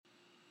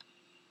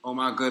Oh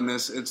my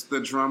goodness, it's the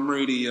drum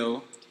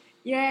radio.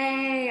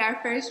 Yay, our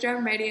first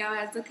drum radio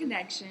has a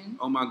connection.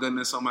 Oh my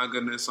goodness, oh my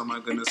goodness, oh my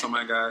goodness, oh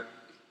my God.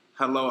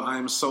 Hello, I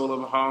am Soul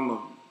of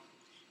Harlem.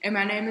 And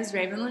my name is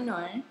Raven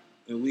Lenore.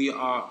 And we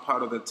are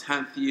part of the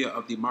 10th year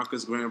of the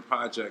Marcus Graham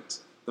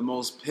Project, the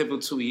most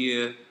pivotal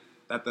year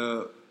that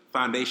the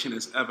foundation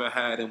has ever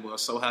had, and we're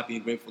so happy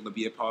and grateful to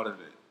be a part of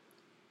it.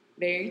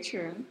 Very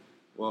true.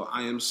 Well,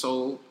 I am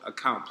Soul,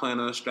 account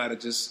planner,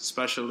 strategist,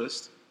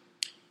 specialist.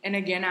 And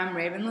again, I'm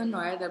Raven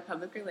Lenore, the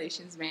public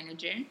relations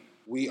manager.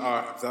 We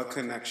are The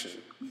Connection.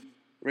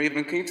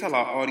 Raven, can you tell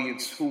our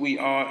audience who we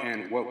are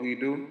and what we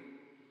do?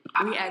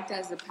 We act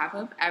as a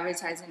pop-up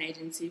advertising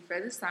agency for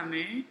the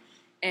summer.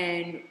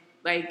 And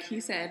like he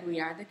said,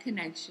 we are The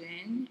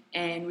Connection.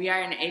 And we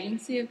are an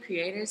agency of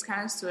creators,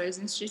 connoisseurs,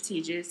 and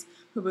strategists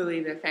who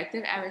believe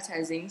effective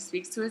advertising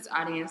speaks to its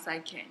audience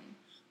like kin.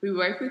 We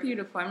work with you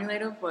to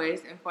formulate a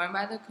voice informed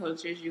by the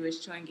cultures you wish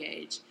to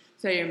engage,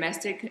 so your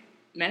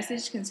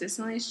message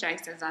consistently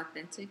strikes as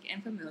authentic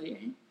and familiar.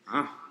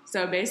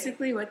 So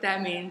basically what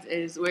that means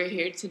is we're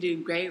here to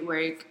do great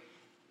work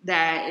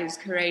that is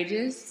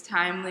courageous,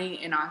 timely,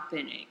 and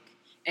authentic.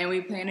 And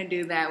we plan to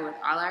do that with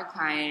all our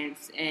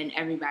clients and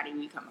everybody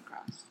we come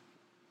across.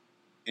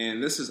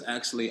 And this is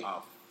actually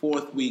our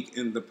 4th week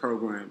in the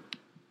program.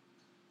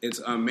 It's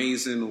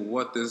amazing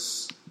what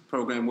this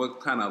program, what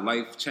kind of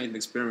life-changing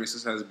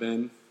experiences has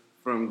been.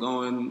 From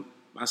going,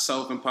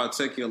 myself in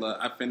particular,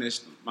 I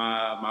finished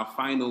my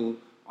final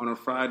on a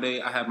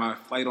Friday. I had my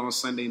flight on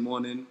Sunday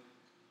morning.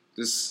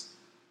 This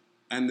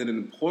ended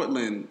in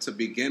Portland to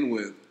begin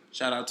with.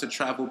 Shout out to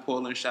Travel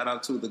Portland. Shout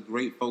out to the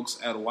great folks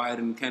at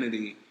Wyden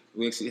Kennedy.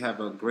 We actually have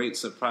a great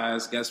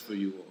surprise guest for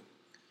you all.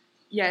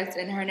 Yes,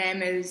 and her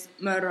name is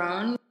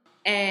Meron.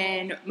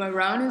 And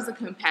Meron is a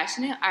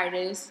compassionate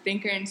artist,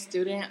 thinker, and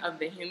student of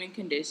the human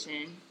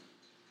condition.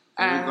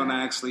 And we're going to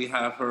actually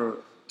have her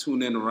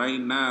tune in right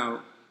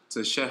now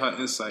to share her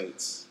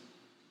insights.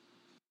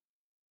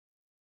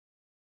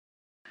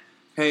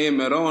 Hey,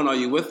 Meron, are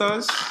you with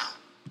us?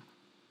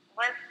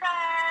 What's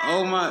up?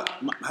 Oh,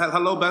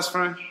 hello, best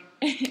friend.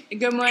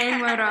 Good morning,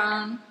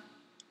 Meron.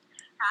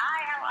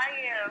 Hi, how are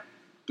you?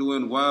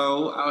 Doing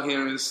well out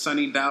here in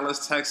sunny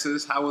Dallas,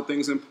 Texas. How are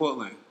things in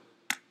Portland?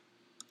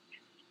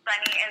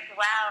 Sunny as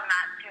well,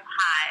 not too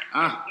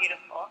hot. It's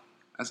beautiful.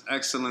 That's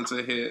excellent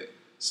to hear.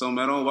 So,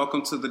 Meron,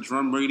 welcome to the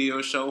Drum Radio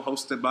Show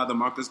hosted by the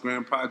Marcus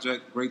Graham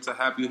Project. Great to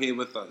have you here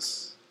with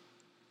us.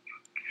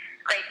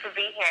 Great to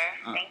be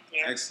here. Thank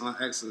you.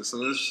 Excellent. So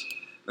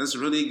let's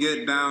really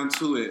get down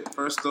to it.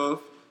 First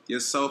off,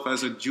 yourself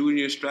as a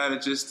junior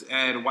strategist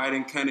at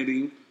Wyden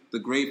Kennedy, the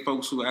great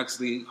folks who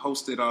actually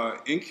hosted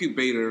our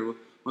incubator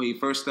when we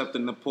first stepped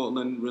into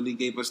Portland, really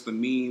gave us the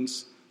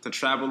means to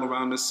travel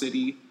around the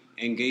city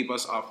and gave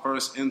us our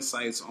first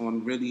insights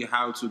on really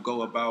how to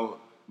go about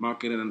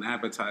marketing and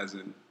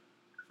advertising.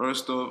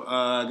 First off,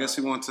 I guess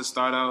we want to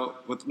start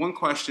out with one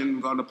question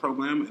regarding the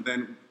program and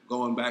then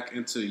going back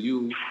into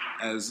you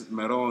as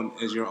Meron,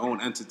 as your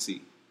own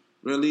entity.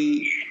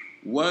 Really,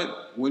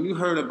 when you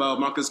heard about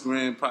Marcus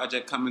Graham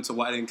Project coming to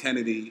Wyden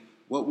Kennedy,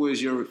 what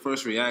was your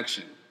first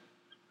reaction?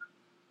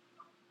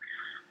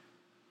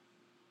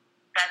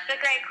 That's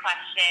a great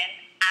question.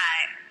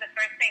 The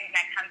first thing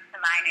that comes to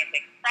mind is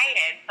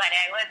excited, but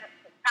I wasn't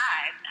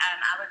surprised.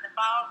 I was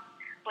involved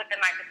with the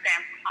Marcus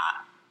Graham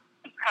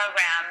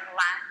program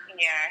last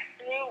year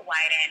through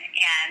Wyden,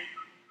 and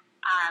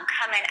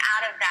coming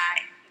out of that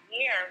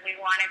year, we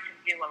wanted to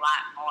do a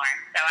lot more.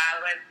 So I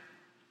was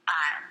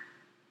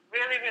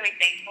really, really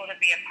thankful to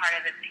be a part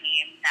of the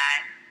team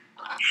that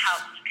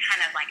helped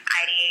kind of like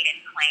ideate and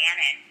plan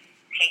and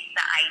take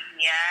the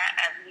idea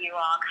of you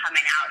all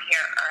coming out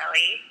here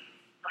early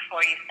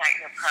before you start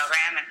your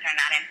program and turn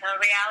that into a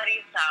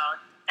reality. So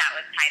that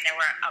was tight. There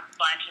were a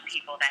bunch of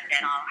people that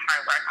did all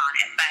hard work on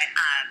it, but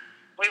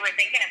we were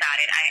thinking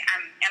about it.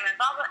 I'm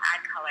involved with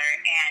Ad Color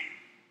and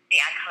the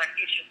Ad Color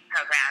Futures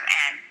program,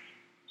 and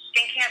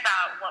thinking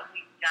about what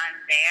we've done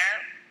there,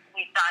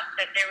 we thought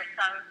that there was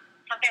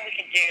something we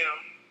could do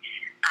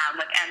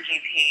with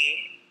MGP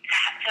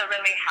to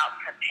really help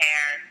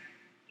prepare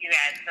you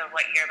guys for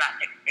what you're about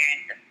to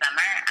experience this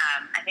summer.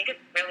 I think it's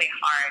really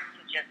hard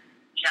to just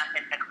jump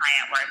into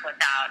client work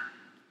without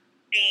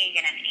being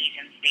in an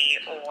agency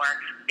or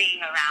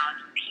being around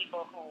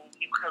people who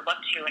you could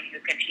look to and who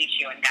could teach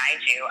you and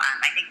guide you.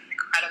 I think it's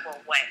incredible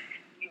what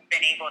you've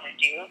been able to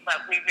do,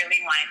 but we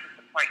really wanted to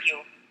support you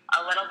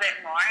a little bit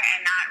more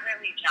and not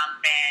really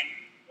jump in,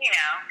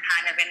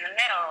 kind of in the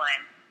middle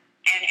and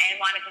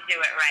wanted to do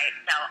it right.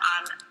 So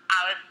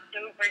I was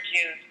super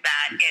juiced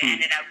that it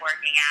ended up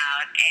working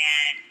out,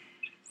 and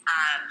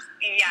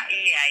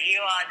you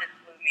all just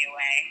blew me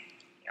away.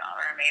 You all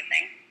were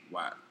amazing.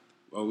 Wow.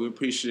 Well, we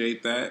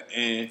appreciate that.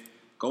 And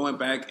going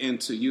back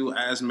into you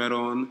as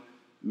Meron,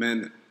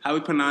 how we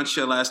pronounce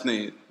your last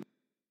name?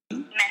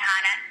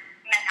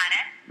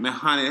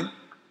 Medhaine.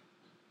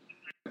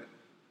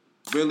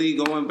 Really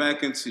going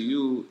back into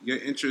you, your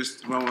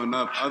interest growing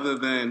up, other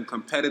than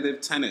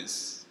competitive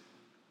tennis.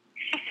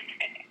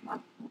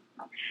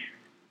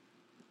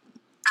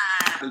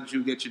 did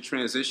you get your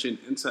transition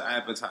into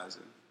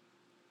advertising?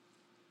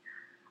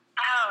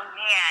 Oh,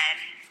 man.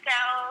 So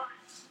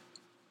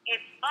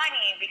it's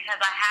funny because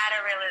I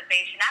had a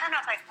realization. I don't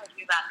know if I told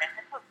you about this.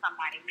 I told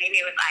somebody. Maybe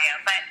it was Io.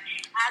 But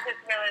I had this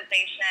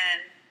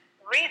realization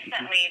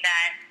recently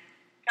that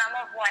some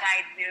of what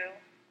I do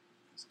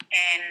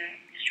in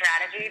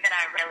strategy that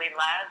I really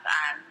love,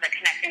 the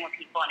connecting with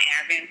people and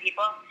interviewing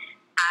people,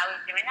 I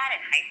was doing that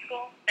in high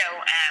school. So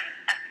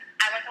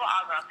I went to an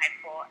all-girls high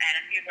school, and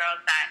a few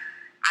girls that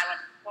I went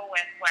to school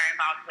with were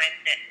involved with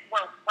it,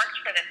 worked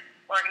for this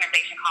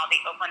organization called the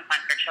Oakland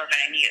Fund for Children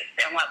and Youth.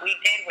 And what we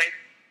did was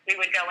we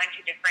would go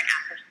into different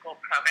after-school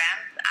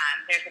programs.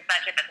 There's a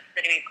budget that the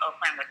city of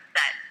Oakland would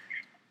set,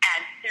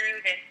 and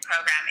through this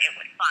program, it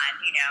would fund,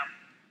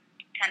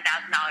 $10,000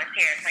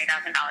 here, $20,000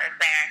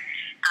 there.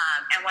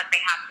 And what they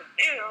have to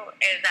do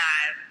is,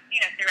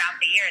 throughout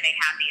the year, they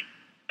have these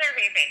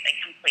surveys that they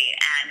complete.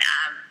 And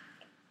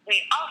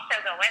we also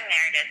go in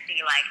there to see,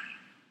 like,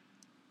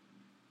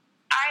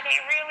 are they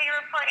really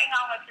reporting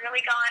on what's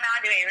really going on?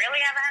 Do they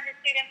really have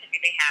 100 students, or do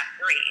they have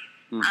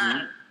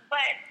 3?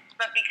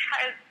 But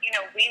because,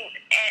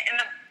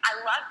 I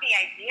love the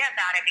idea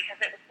about it because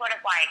it was sort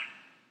of like,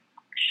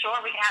 sure,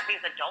 we can have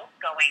these adults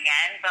going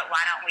in, but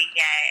why don't we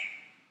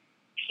get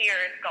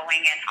peers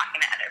going in talking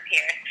to other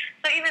peers?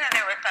 So even though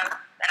there were folks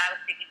that I was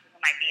speaking to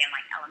who might be in,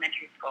 like,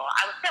 elementary school,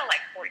 I was still,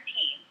 like, 14,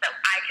 so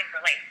I could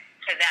relate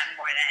to them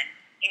more than,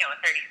 a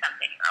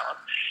 30-something-year-old.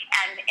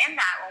 And in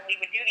that, when we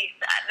would do these,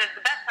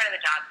 the best part of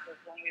the job was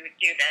when we would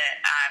do the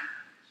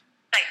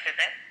site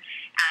visits,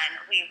 and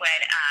we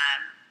would,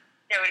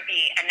 there would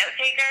be a note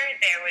taker,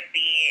 there would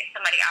be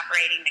somebody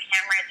operating the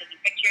camera, taking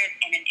pictures,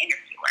 and an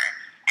interviewer.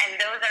 And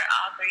those are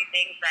all 3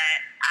 things that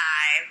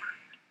I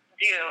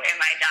do in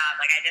my job.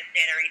 Like, I just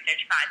did a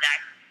research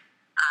project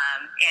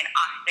in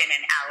Austin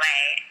and LA,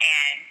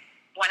 and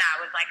when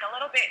I was, like, a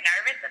little bit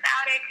nervous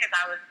about it because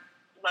I was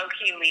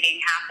low-key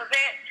leading half of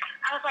it,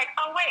 I was like,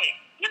 oh, wait,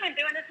 you've been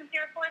doing this since you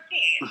were 14.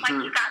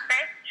 Like, you got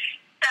this.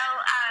 So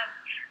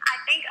I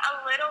think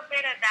a little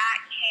bit of that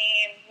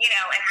came,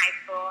 in high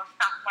school,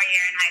 sophomore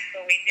year in high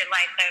school. We did,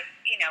 like,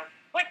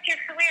 what's your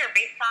career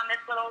based on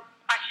this little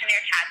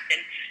questionnaire test,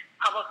 and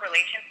public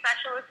relations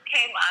specialist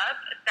came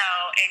up. So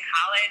in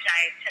college,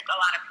 I took a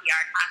lot of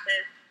PR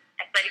classes.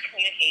 I studied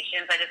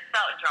communications. I just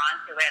felt drawn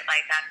to it.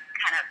 Like, that's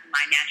kind of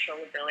my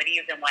natural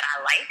abilities and what I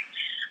like.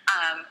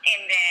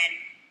 And then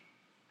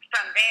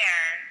from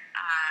there,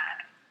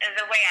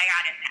 the way I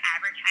got into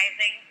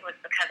advertising was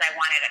because I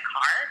wanted a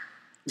car.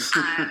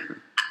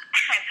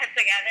 I put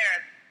together a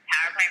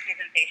PowerPoint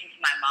presentation to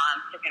my mom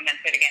to convince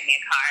her to get me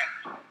a car.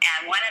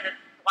 And one of the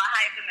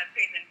slides in the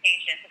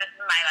presentation, so this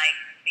is my, like,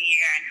 senior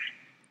year in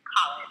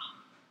college,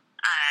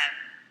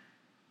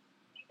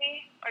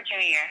 maybe, or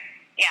junior year.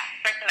 Yeah,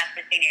 first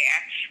semester, senior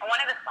year. And one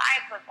of the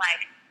slides was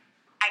like,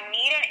 I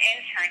need an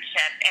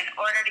internship in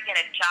order to get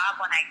a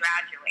job when I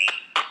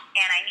graduate,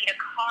 and I need a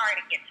car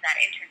to get to that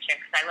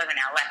internship because I live in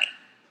LA.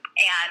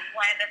 And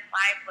one of the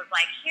slides was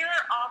like, here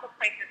are all the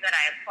places that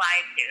I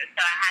applied to. So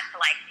I had to,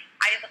 like,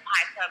 I just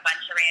applied to a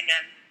bunch of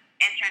random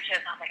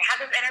internships. I was like, I have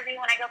this interview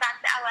when I go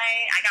back to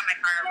LA. I got my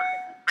car over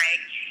Christmas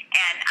break.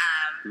 And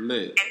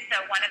and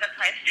so one of the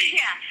places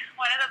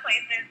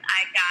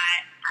I got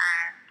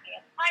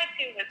I applied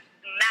to was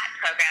MAT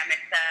program.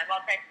 It's the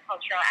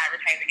Multicultural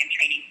Advertising and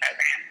Training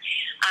Program.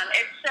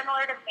 It's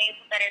similar to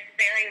Maple, but it's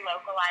very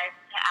localized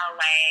to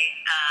LA.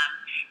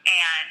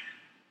 And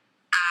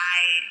I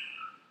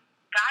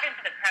got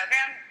into the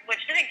program,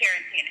 which didn't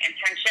guarantee an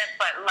internship,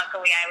 but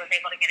luckily I was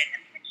able to get an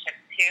internship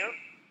too.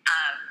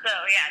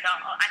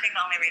 I think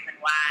the only reason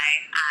why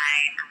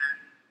I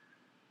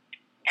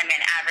am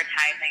in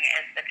advertising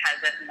is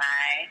because of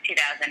my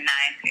 2009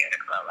 Toyota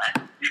Corolla.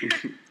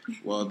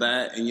 Well,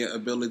 that and your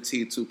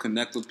ability to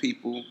connect with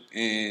people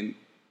and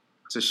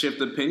to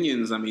shift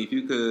opinions. I mean, if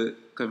you could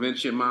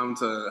convince your mom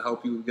to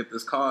help you get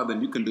this car,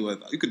 then you can do it.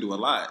 You could do a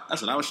lot.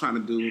 That's what I was trying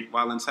to do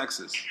while in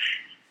Texas.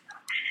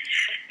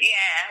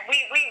 Yeah, we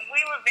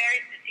were very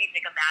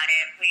strategic about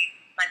it.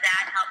 My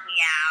dad helped me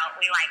out.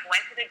 We, like,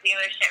 went to the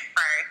dealership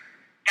first,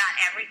 got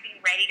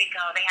everything ready to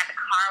go. They had the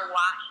car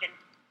washed and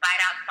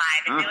right outside.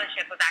 The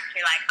dealership was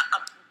actually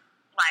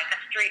like a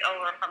street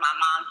over from my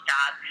mom's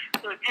job.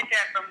 So we picked her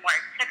up from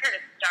work, took her to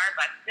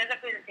Starbucks, did a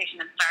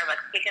presentation in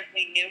Starbucks because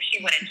we knew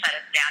she wouldn't shut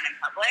us down in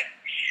public.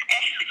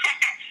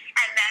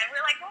 And then we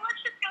were like, well,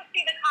 let's just go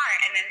see the car.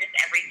 And then just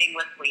everything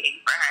was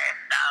waiting for her.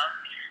 So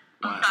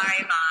I'm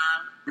sorry, Mom,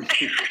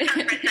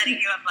 for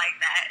setting you up like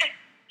that.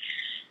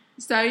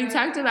 So you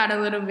talked about a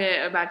little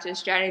bit about your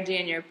strategy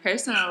in your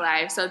personal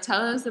life. So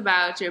tell us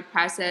about your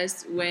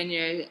process when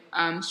you're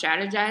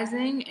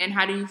strategizing, and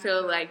how do you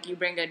feel like you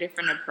bring a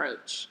different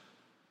approach?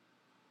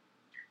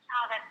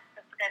 Oh, that's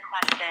a good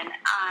question.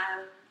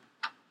 I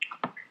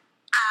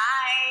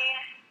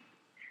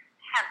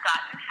have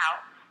gotten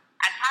help.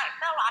 I've talked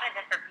to a lot of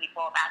different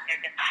people about their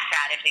different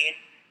strategies,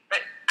 but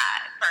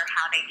for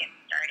how they get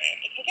started.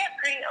 It can get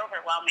pretty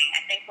overwhelming.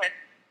 I think with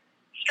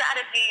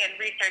strategy and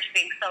research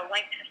being so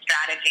linked to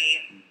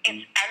strategy,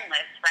 it's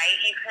endless, right?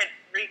 You could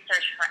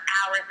research for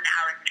hours and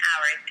hours and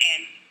hours.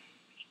 And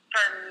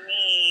for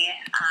me,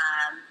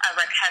 a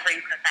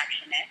recovering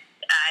perfectionist,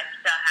 I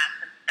still have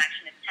some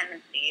perfectionist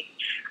tendencies.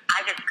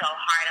 I just go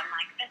hard. I'm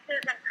like, this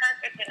isn't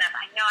perfect enough.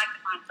 I know I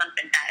can find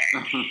something better.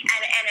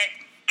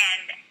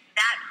 And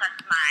that plus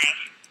my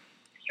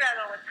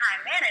struggle with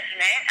time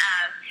management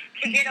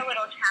can get a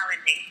little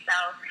challenging. So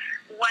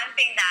one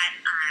thing that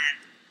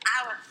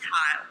I was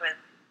taught was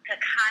to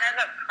kind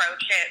of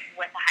approach it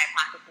with a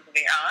hypothesis of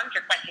your own,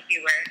 just like if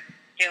you were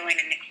doing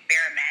an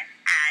experiment,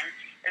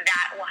 and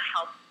that will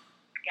help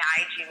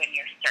guide you in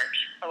your search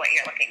for what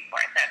you're looking for.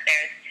 So if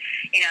there's,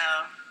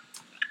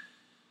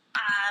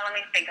 let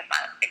me think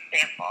about an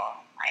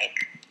example. Like,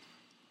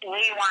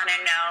 we want to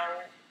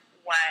know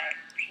what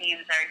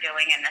teams are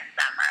doing in the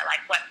summer,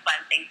 like what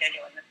fun things they're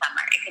doing in the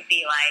summer. It could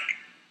be like,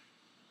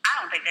 I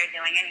don't think they're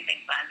doing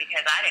anything fun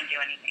because I didn't do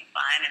anything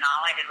fun, and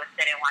all I did was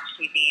sit and watch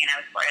TV, and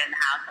I was bored in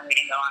the house, and we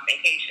didn't go on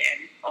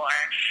vacation. Or,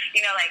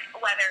 like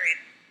whether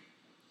it's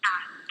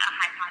a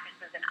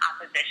hypothesis in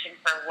opposition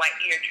for what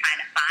you're trying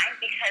to find,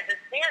 because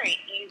it's very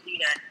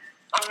easy to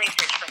only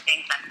search for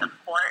things that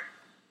support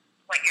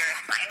what your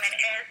assignment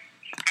is,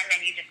 and then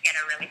you just get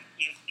a really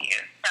skewed view.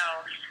 So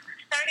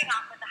starting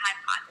off with the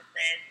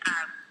hypothesis,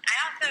 I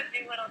also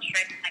do little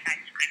tricks, like I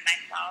time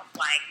myself,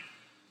 like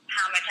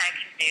how much I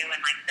can do in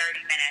like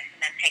 30 minutes, and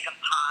then take a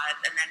pause,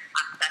 and then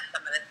process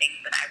some of the things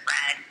that I've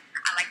read.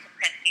 I like to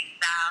print things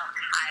out,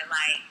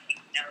 highlight,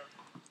 take notes,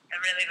 and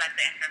really let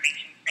the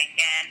information sink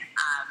in.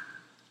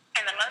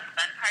 And the most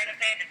fun part of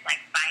it is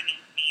like finding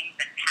themes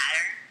and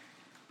patterns.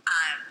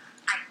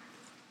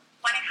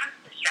 When it comes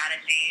to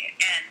strategy,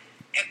 and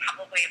it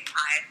probably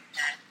applies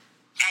to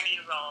any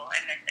role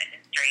in this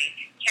industry,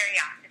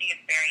 curiosity is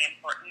very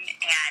important.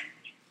 And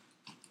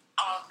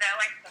although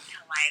I spoke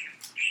to like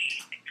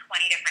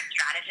 20 different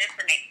strategists,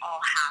 and they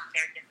all have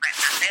their different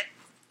methods,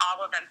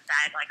 all of them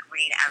said, like,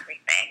 read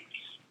everything.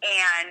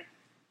 And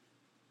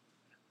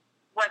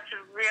what's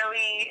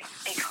really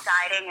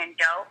exciting and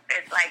dope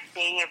is, like,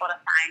 being able to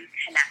find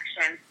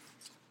connections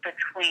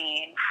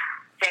between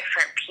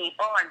different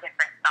people and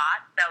different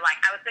thoughts. So,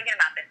 like, I was thinking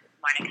about this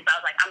morning because I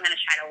was like, I'm going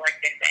to try to work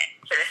this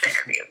into this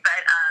interview.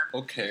 But,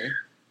 okay.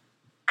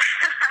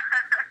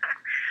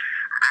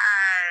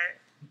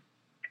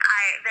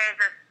 There's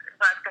this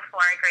book, The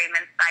Four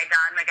Agreements by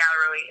Don Miguel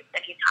Ruiz, and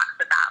he talks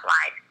about,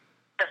 like,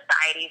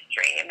 society's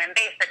dream, and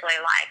basically,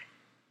 like,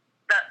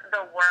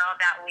 the world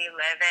that we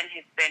live in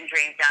has been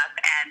dreamed up,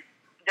 and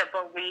the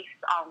beliefs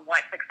on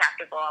what's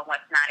acceptable and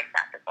what's not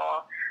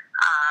acceptable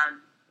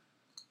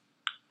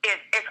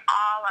is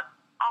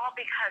all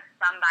because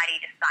somebody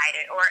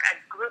decided, or a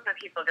group of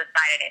people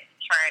decided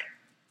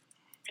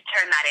to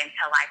turn that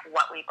into, like,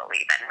 what we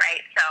believe in,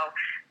 right? So,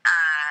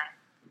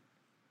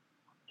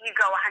 you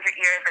go 100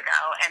 years ago,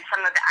 and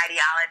some of the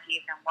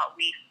ideologies and what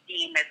we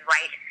deem as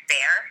right and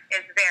fair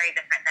is very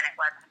different than it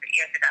was 100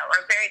 years ago,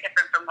 or very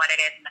different from what it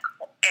is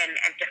in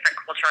a different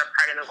culture or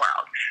part of the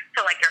world.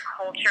 So, like, your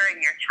culture and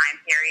your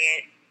time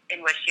period in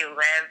which you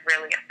live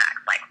really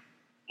affects, like,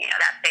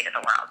 that state of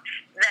the world.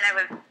 Then I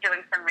was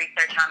doing some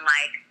research on,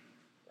 like,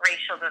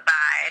 racial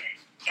divide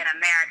in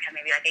America,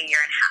 maybe like a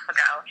year and a half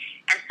ago,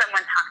 and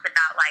someone talked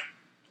about, like,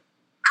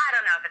 I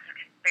don't know if it's a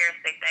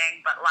conspiracy thing,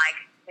 but, like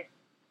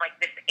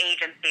this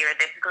agency or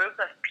this group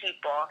of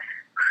people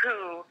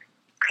who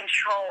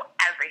control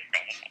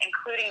everything,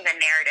 including the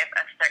narrative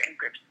of certain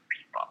groups of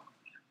people.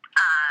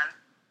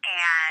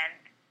 And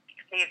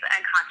these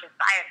unconscious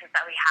biases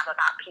that we have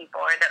about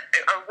people,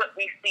 or what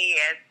we see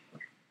as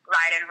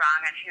right and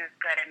wrong and who's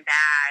good and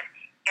bad.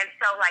 And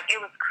so, like,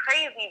 it was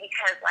crazy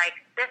because, like,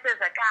 this is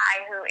a guy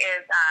who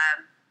is,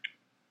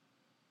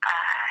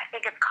 I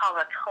think it's called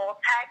a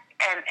Toltec,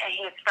 and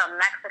he's from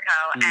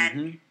Mexico,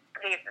 and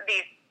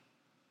these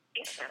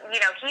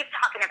he's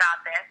talking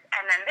about this,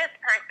 and then this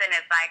person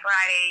is, like,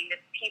 writing this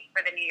piece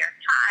for the New York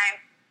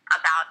Times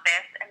about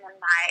this, and then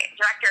my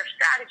director of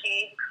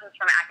strategy, who comes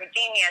from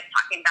academia, is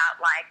talking about,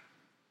 like,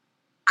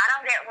 I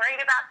don't get worried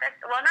about this.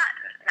 Well,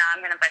 I'm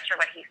going to butcher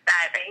what he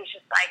said, but he's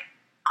just like,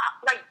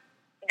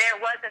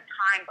 there was a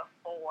time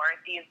before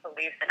these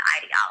beliefs and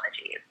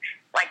ideologies.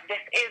 Like,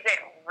 this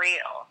isn't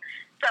real.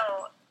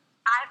 So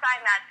I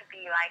find that to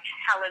be, like,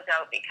 hella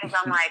dope, because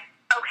I'm like,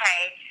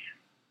 okay,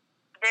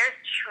 there's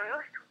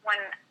truth when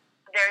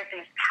there's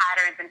these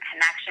patterns and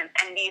connections,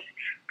 and these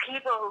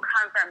people who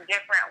come from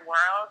different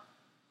worlds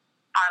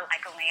are,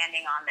 like,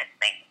 landing on this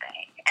same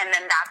thing. And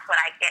then that's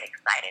what I get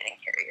excited and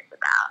curious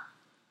about.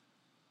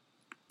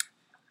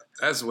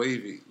 That's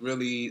wavy.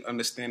 Really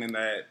understanding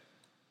that,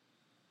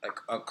 like,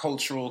 a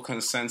cultural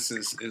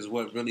consensus is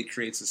what really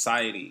creates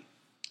society.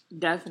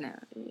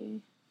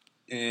 Definitely.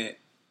 And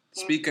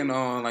speaking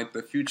on, like,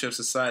 the future of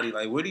society,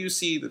 like, where do you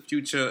see the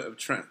future of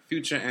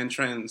future and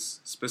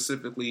trends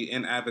specifically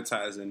in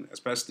advertising,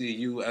 especially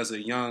you as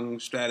a young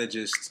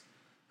strategist?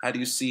 How do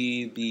you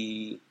see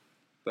the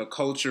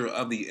culture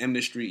of the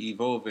industry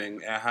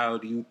evolving, and how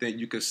do you think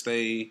you could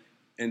stay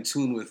in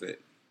tune with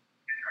it?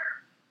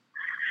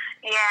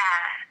 Yeah.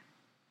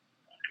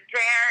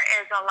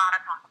 there's a lot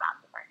of talk about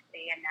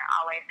diversity, and there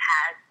always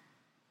has,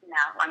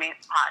 let me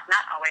pause,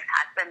 not always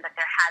has been, but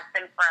there has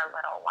been for a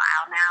little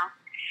while now.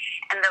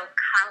 And those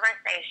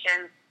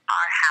conversations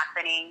are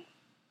happening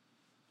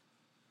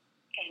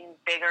in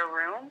bigger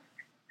rooms.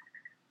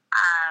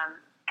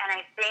 And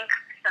I think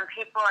some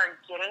people are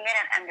getting it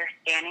and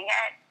understanding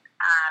it,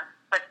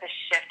 but the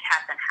shift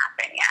hasn't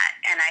happened yet.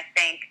 And I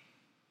think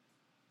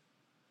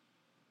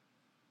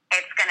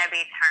it's going to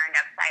be turned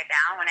upside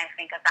down when I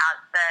think about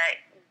the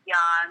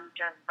young,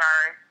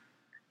 diverse,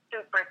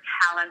 super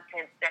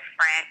talented,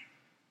 different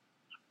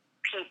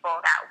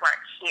people that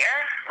work here.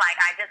 Like,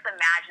 I just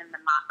imagine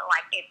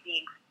like it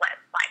being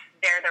flipped. Like,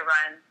 they're the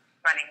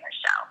running the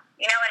show.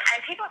 And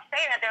people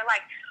say that, they're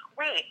like,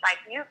 wait, like,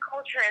 youth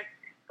culture is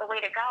the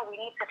way to go. We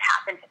need to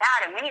tap into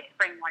that, and we need to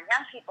bring more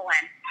young people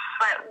in.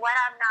 But what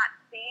I'm not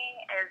seeing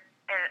is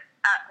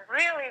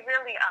really,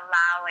 really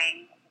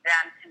allowing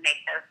them to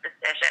make those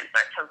decisions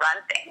or to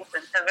run things,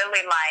 and to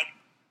really, like,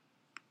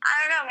 I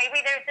don't know, maybe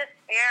there's this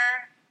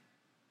fear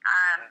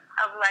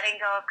of letting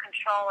go of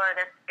control, or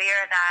this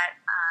fear that,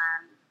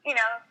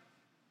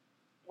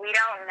 we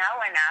don't know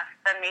enough,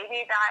 but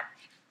maybe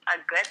that's a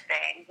good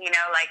thing.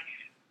 Like,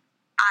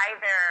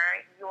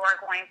 either you're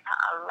going to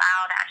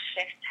allow that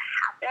shift to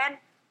happen,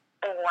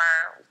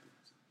 or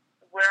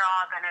we're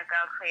all going to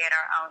go create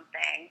our own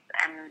things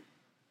and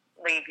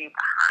leave you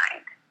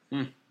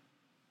behind.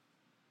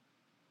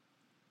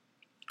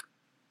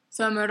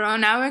 So,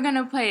 Meron, now we're going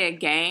to play a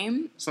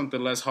game.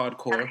 Something less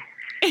hardcore.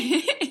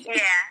 Yeah.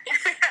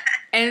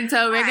 And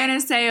so we're going to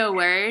say a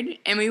word,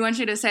 and we want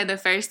you to say the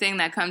first thing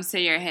that comes to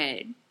your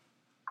head.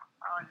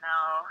 Oh,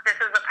 no. This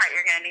is the part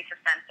you're going to need to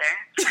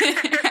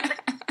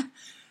censor.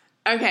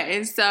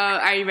 Okay, so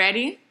are you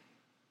ready?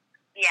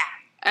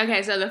 Yeah.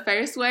 Okay, so the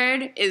first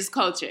word is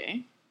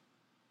culture.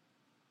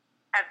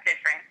 Of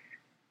difference.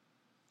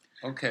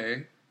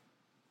 Okay.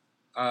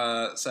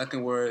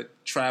 Second word,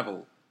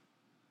 travel.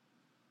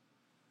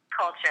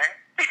 Culture.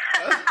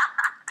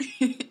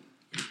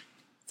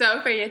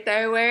 So for your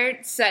third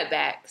word,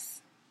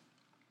 setbacks.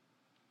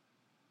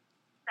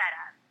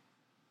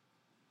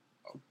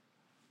 Setup.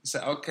 So,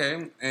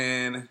 okay.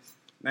 And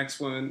next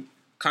one,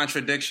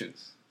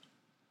 contradictions.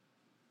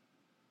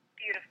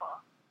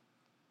 Beautiful.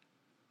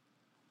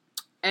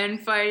 And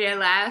for your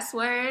last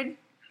word,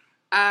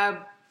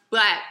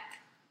 black.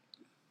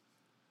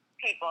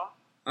 People.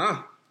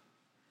 Oh,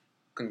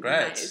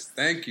 congrats. Nice.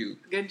 Thank you.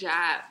 Good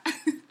job.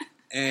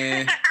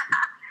 And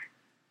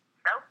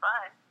So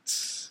fun.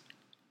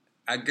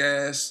 I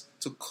guess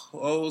to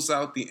close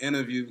out the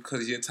interview,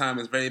 because your time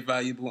is very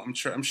valuable, I'm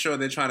sure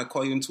they're trying to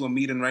call you into a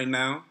meeting right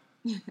now.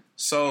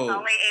 So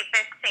Only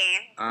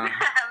 8:15. I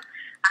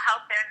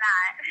hope they're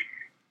not.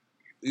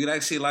 We'd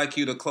actually like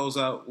you to close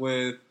out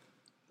with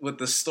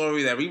the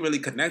story that we really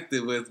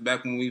connected with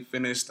back when we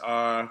finished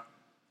our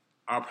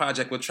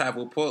project with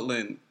Travel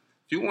Portland.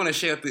 If you want to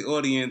share with the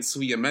audience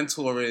who your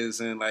mentor is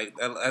and like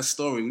that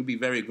story, we'd be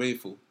very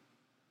grateful.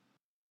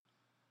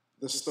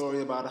 The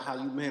story about how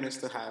you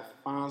managed to have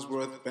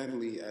Farnsworth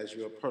Bentley as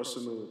your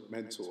personal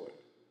mentor.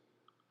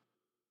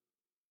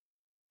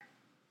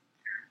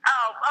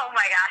 Oh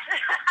my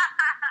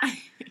gosh.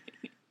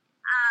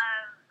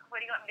 What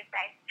do you want me to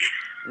say?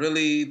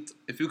 Really,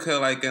 if you could,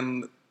 like,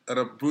 in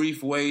a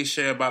brief way,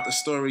 share about the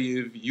story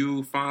of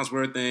you,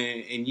 Farnsworth,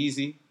 and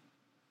Yeezy.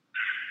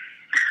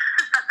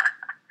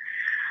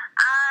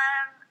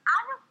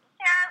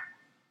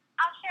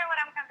 I'll share what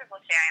I'm comfortable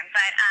sharing,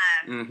 but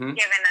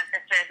given that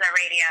this is a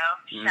radio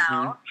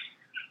show,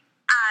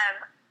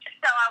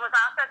 so I was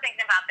also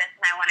thinking about this,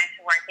 and I wanted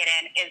to work it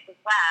in as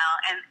well,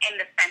 and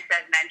in the sense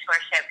of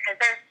mentorship, because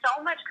there's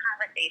so much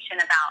conversation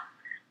about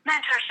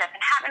mentorship and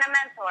having a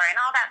mentor and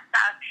all that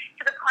stuff,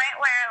 to the point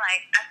where,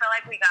 like, I feel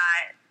like we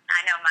got,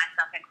 I know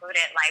myself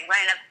included, like,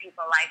 running up to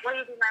people like, will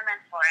you be my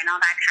mentor, and all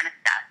that kind of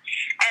stuff.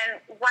 And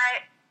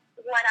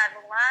what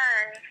I've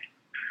learned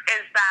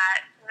is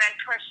that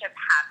mentorship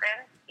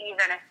happens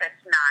even if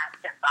it's not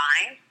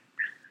defined,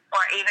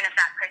 or even if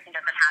that person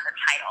doesn't have a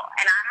title.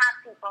 And I have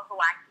people who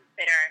I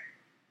consider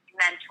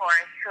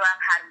mentors who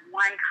I've had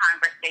one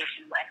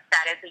conversation with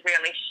that has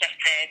really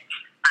shifted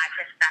my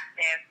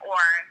perspective or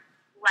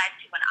led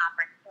to an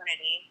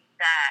opportunity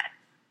that,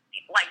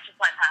 like, just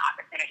led to an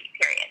opportunity,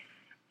 period.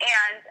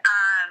 And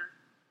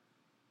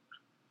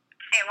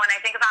when I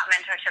think about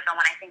mentorship and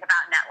when I think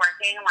about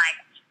networking, like,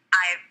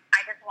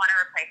 I just want to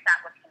replace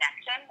that with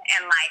connection.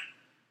 And, like,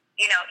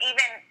 you know,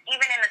 even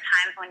in the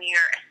times when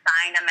you're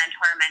assigned a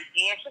mentor or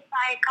mentee, it's just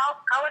like,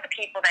 go with the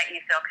people that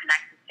you feel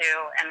connected to,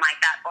 and, like,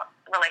 that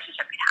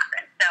relationship can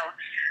happen. So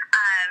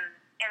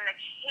in the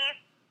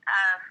case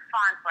of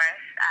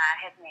Farnsworth,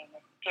 his name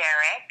is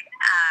Derek.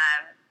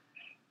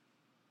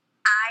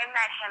 I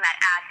met him at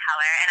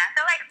AdColor, and I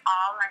feel like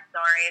all my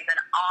stories and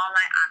all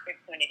my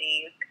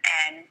opportunities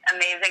and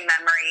amazing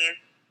memories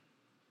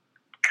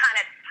kind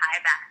of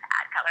tie back to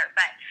AdColor.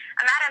 But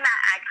I met him at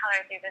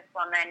AdColor through this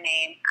woman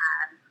named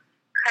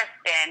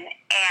Kristen,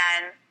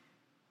 and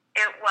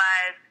it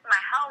was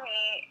my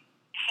homie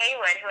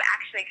Haywood who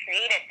actually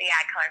created the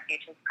AdColor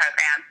Futures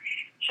program.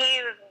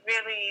 he was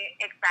really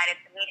excited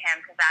to meet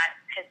him because that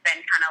has been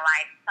kind of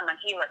like someone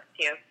he looks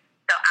to.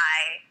 So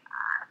I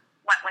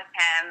went with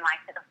him, like,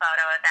 took a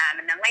photo of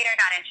them, and then later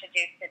got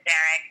introduced to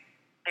Derek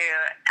through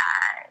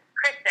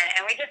Kristen,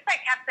 and we just, like,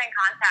 kept in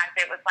contact.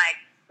 It was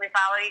like we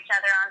followed each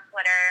other on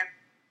Twitter.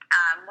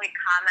 We'd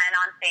comment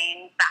on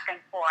things back and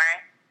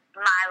forth.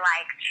 My,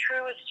 like,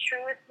 truest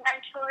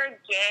mentor,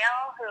 Gail,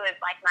 who is,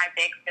 like, my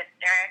big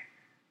sister,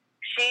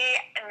 she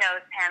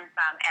knows him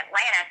from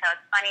Atlanta, so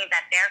it's funny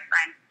that they're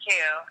friends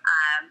too.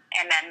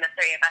 And then the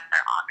three of us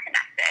are all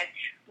connected.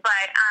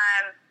 But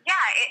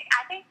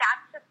I think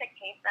that's just a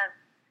case of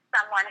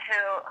someone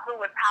who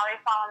would probably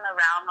fall in the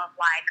realm of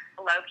like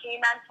low-key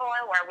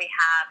mentor, where we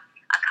have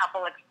a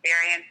couple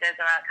experiences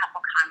or a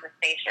couple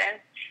conversations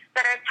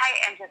that are tight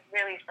and just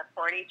really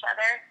support each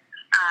other.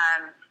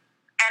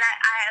 And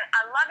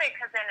I love it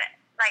because in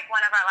like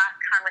one of our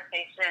last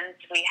conversations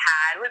we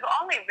had, we've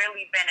only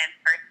really been in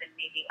person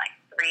maybe like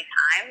 3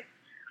 times,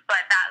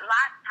 but that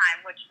last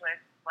time, which was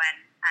when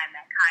I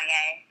met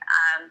Kanye,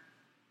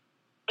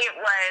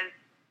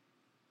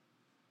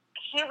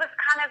 he was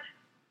kind of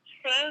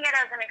seeing it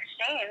as an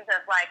exchange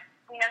of like,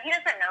 you know, he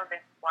doesn't know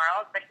this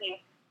world, but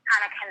he's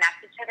kind of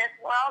connected to this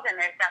world,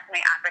 and there's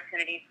definitely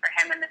opportunities for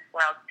him in this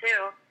world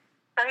too.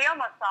 So he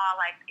almost saw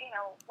like, you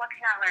know, what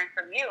can I learn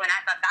from you? And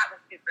I thought that was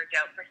super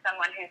dope for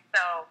someone who's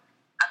so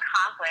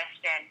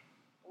accomplished and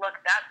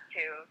looked up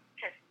to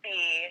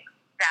see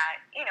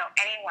that, you know,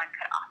 anyone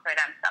could offer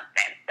them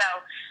something. So,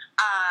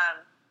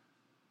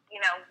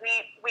 you know,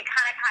 we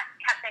kind of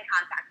kept in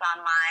contact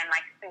online,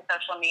 like through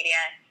social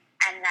media.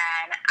 And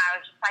then I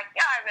was just like,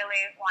 yeah, I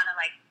really want to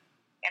like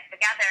get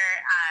together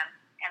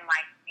and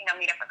like, you know,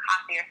 meet up for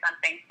coffee or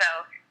something. So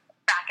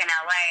back in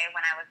LA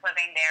when I was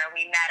living there,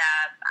 we met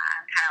up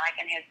kind of like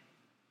in his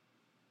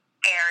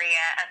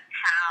area of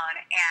town,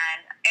 and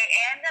it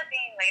ended up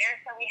being later,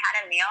 so we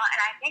had a meal. And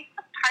I think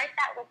the part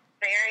that was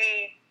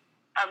very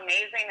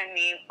amazing to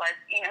me was,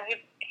 you know,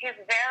 he's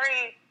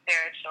very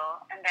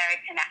spiritual and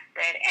very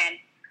connected and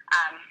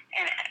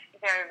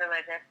very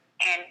religious,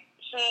 and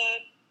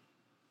he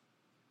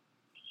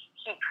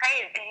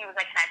prayed, and he was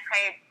like, can I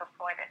pray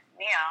before this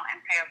meal and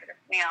pray over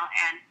this meal?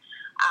 And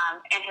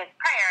in his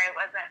prayer, it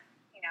wasn't,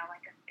 you know,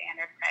 like a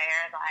standard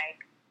prayer like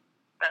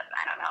the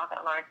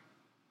Lord's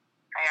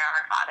Prayer,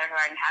 Our Father who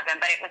art in heaven,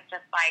 but it was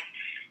just like,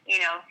 you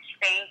know,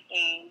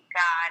 thanking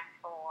God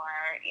for,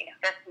 you know,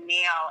 this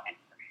meal and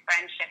for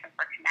friendship and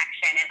for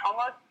connection, and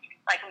almost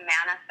like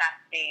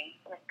manifesting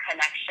this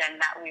connection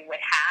that we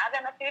would have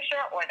in the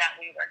future or that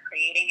we were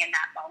creating in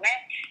that moment.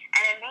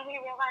 And it made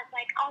me realize,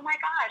 like, oh my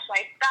gosh,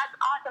 like, that's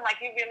awesome. Like,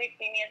 you really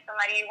see me as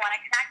somebody you want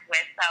to connect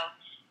with. So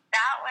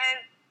that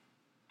was,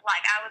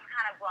 like, I was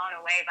kind of blown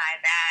away by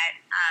that,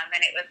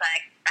 and it was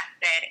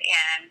unexpected.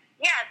 And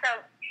yeah,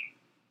 so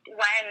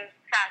when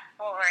fast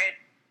forward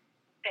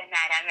the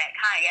night I met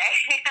Kanye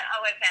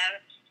with him,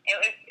 it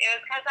was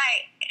because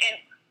I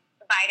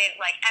invited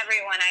like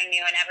everyone I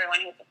knew and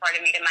everyone who supported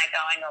me to my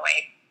going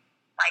away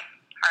like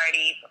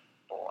party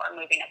before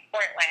moving to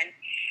Portland,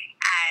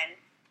 and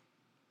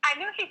I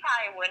knew he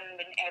probably wouldn't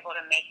have been able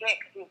to make it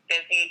because he's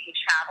busy and he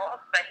travels,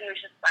 but he was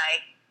just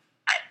like,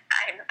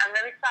 I'm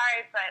really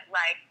sorry, but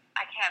like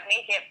I can't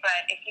make it,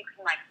 but if you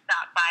can like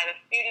stop by the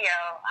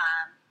studio,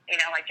 you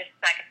know, like just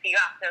so I could see you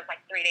off. So it was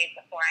like 3 days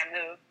before I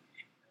moved.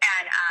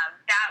 And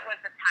that was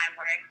the time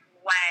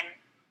when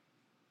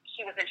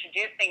he was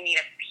introducing me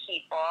to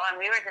people, and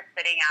we were just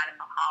sitting out in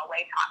the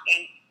hallway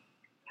talking.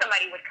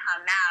 Somebody would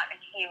come out,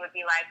 and he would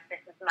be like, this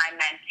is my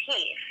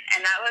mentee.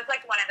 And that was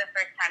like one of the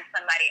first times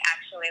somebody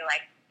actually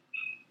like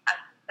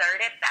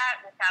asserted that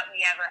without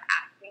me ever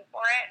asking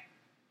for it.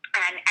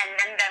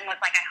 And then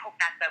was like, I hope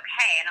that's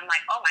okay. And I'm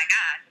like, oh my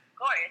gosh,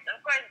 of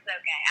course it's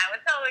okay. I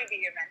would totally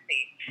be your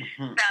mentee.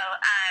 Mm-hmm. So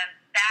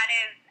that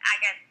is, I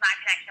guess, my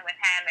connection with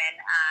him, and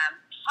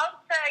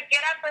hope to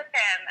get up with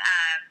him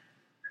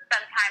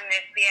sometime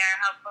this year,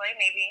 hopefully,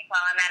 maybe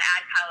while I'm at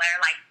Ad Color,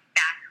 like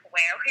back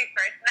where we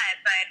first met.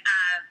 But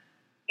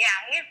yeah,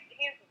 he's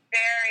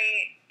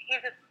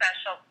a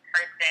special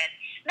person.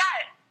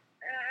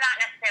 Not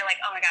necessarily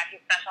like, oh my gosh, he's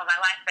special in my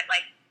life, but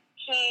like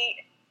he's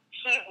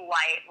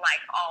light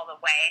like all the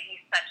way.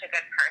 He's such a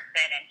good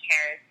person and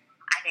cares,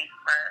 I think,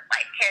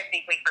 cares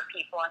deeply for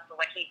people and for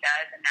what he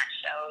does, and that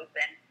shows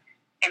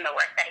in the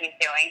work that he's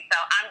doing. So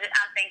I'm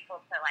thankful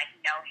to like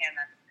know him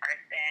as a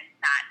person,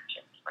 not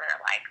just for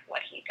like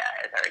what he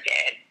does or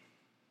did.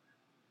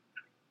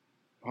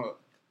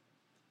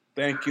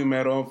 Thank you,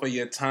 Meron, for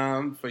your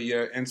time, for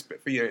your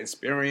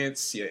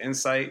experience, your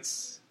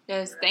insights.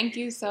 Yes, thank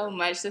you so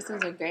much. This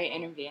was a great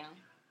interview.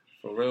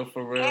 For real.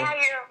 Yeah,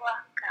 you're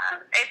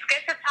welcome. It's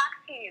good to talk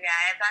to you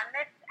guys. I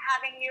miss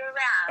having you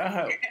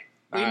around.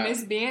 We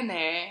miss being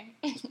there.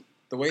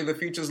 The way the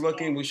future's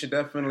looking, we should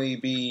definitely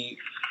be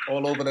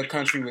all over the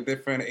country with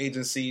different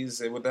agencies,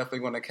 and we're definitely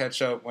going to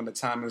catch up when the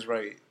time is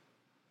right.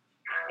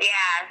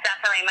 Yeah,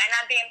 definitely. Might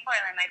not be in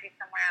Portland. Might be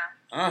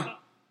somewhere else.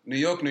 New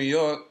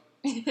York.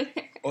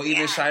 Or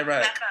even Chirac.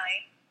 Definitely.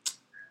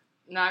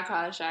 No, I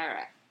call it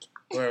Chirac.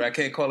 Or I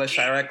can't call it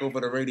Chirac over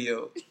the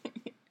radio.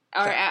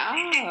 Or at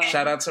all.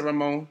 Shout out to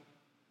Ramon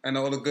and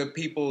all the good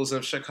peoples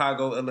of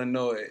Chicago,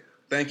 Illinois.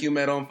 Thank you,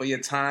 Meron, for your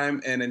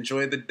time, and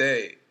enjoy the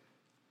day.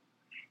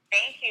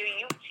 Thank you.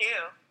 You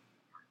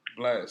too.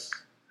 Bless.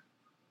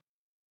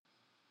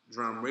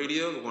 Drum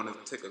Radio, we want to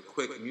take a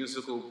quick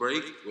musical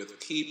break with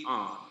Keep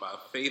On by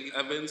Faith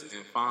Evans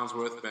and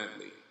Farnsworth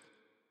Bentley.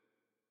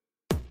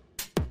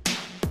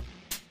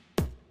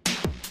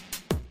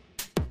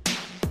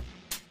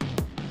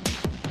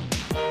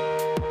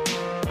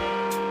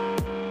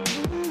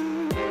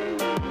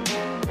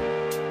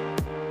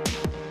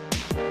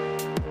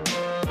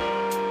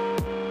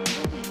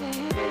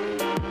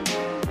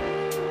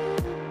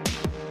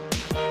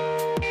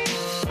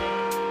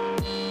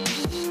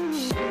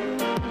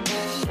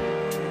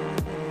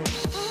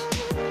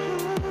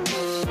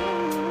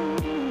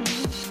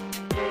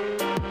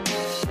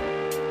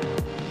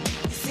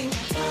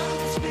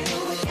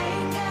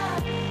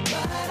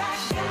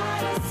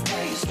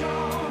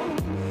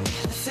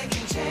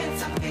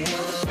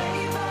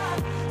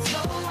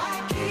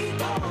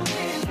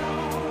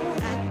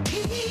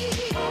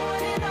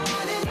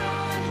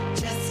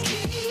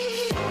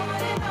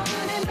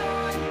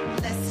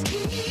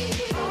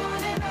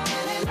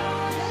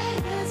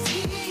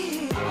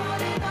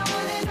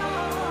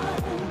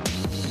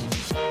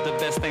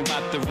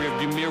 The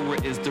rearview mirror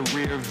is the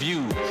rear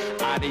view.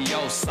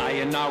 Adios,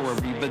 sayonara,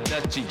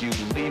 arrivederci you.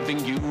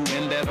 Leaving you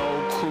and that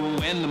old crew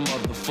and the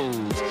mother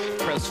fools.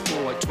 Press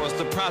forward towards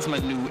the prize, my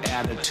new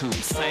attitude.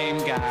 Same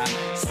guy,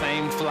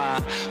 same fly.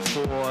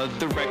 For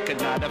the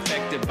record, not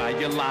affected by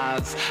your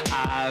lies.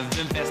 I've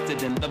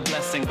invested in the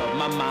blessing of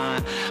my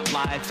mind.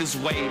 Life is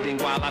waiting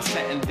while I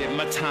sat and did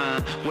my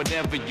time.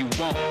 Whatever you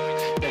want,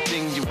 that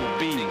thing you will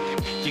be.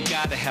 You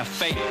gotta have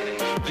faith,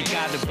 you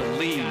gotta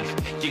believe.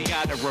 You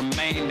gotta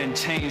remain and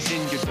change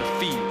in your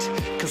defeat.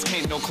 Cause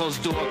can't no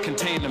closed door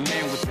contain a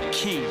man with the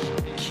key. You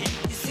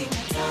see,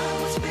 my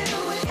time was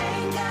filled with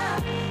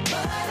anger,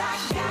 but I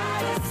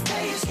gotta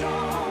stay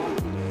strong.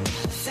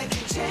 A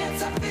second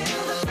chance, I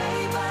feel the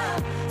favor,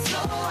 so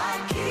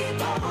I keep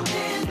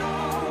holding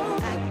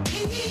on. I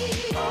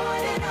keep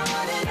on and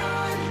on and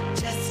on.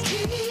 Just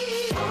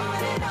keep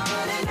on and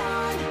on and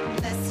on.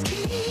 Let's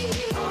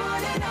keep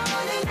on and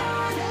on and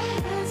on.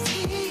 Let's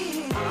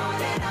keep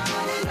on and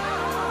on and on.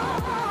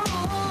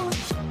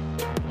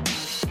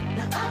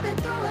 Now I've been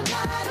through a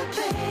lot of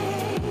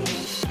pain,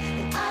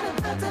 and I done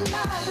felt a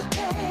lot of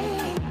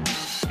pain.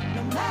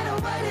 No matter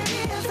what it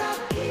is, I'll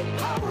keep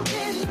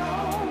holding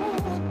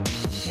on.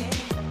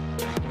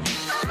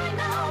 I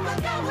know my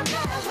God will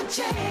never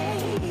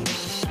change.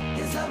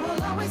 His love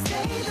will always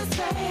stay the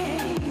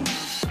same.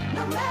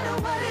 No matter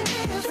what it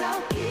is,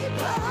 I'll keep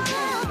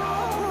holding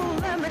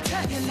on. Let me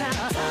tell you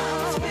now,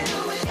 time's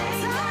filled with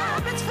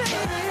anger, it's filled.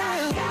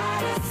 I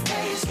gotta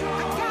stay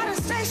strong. I gotta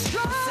stay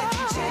strong.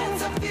 Second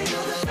chance, I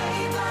feel the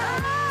favor,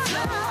 so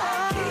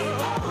I keep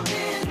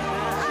holding on.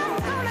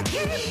 I'm gonna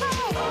keep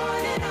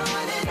on and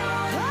on and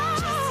on.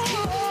 Just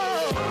keep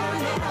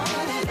on and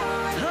on and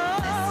on.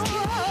 Let's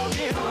keep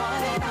on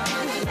and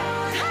on and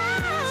on.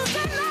 Let's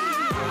keep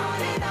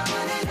on and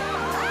on and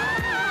on.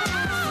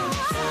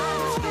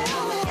 Time's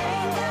filled with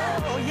anger,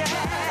 but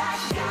I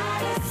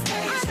gotta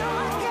stay strong.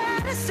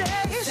 I gotta stay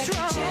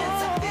strong. Second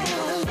chance, I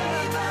feel the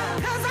favor,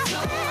 'cause I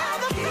feel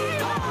the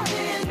keep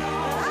holding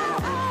on.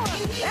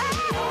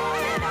 Keep on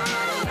and on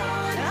and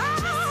on.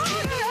 Just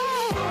keep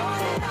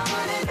on and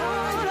on and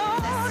on.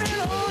 Let's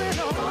keep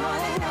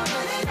on and on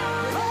and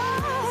on.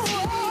 Let's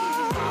keep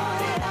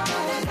on and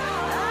on and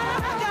on.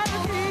 I gotta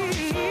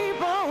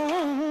keep on.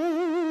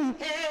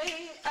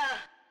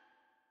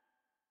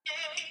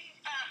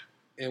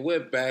 And we're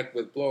back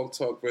with Blog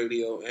Talk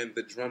Radio and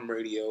the Drum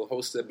Radio,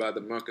 hosted by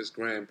the Marcus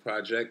Graham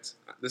Project.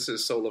 This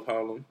is Soul of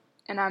Harlem.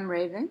 And I'm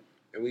Raven.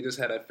 And we just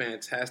had a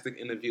fantastic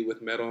interview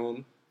with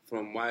Meron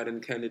from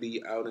Wyden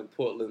Kennedy out in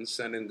Portland,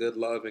 sending good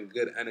love and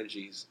good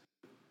energies.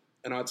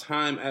 In our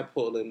time at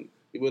Portland,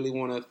 we really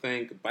want to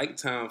thank Bike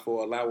Town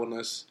for allowing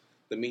us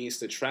the means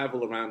to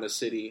travel around the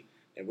city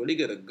and really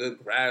get a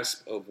good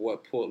grasp of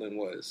what Portland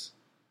was.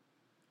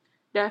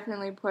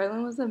 Definitely,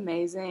 Portland was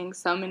amazing.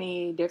 So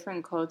many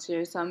different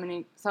cultures, so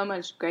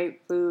much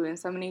great food, and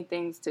so many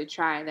things to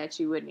try that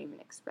you wouldn't even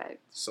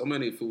expect. So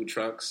many food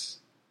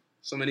trucks,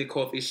 so many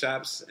coffee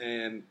shops,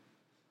 and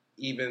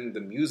even the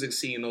music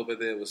scene over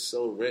there was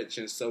so rich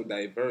and so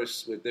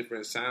diverse with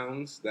different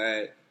sounds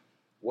that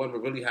one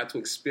would really have to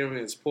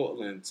experience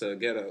Portland to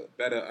get a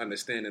better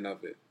understanding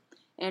of it.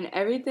 And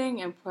everything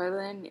in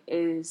Portland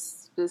is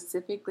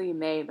specifically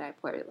made by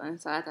Portland,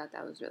 so I thought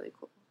that was really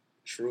cool.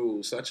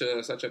 True, such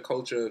a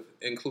culture of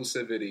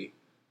inclusivity.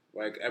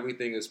 Like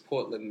everything is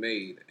Portland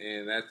made,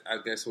 and that I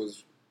guess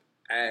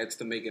adds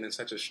to making it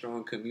such a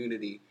strong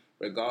community,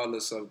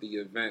 regardless of the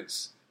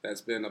events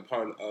that's been a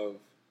part of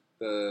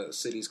the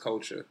city's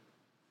culture.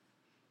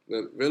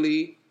 But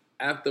really,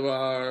 after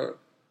our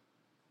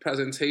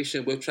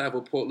presentation with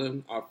Travel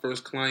Portland, our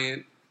first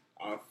client,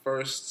 our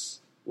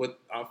first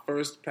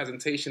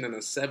presentation in a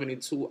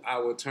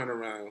 72-hour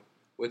turnaround,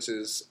 which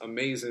is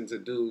amazing to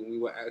do. We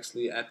were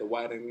actually at the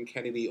Wyden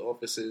Kennedy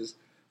offices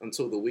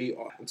until the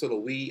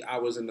wee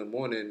hours in the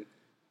morning,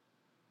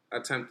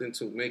 attempting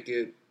to make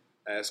it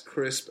as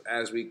crisp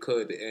as we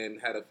could,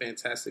 and had a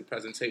fantastic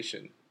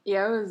presentation.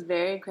 Yeah, it was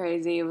very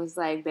crazy. It was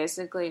like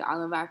basically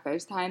all of our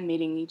first time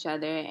meeting each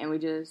other, and we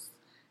just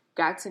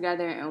got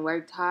together and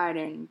worked hard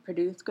and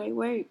produced great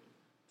work.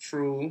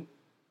 True.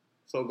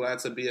 So glad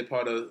to be a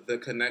part of the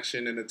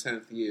Kinxion in the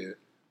 10th year.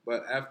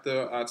 But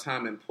after our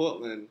time in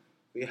Portland,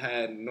 we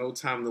had no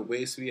time to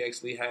waste. We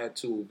actually had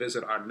to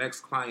visit our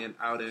next client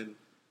out in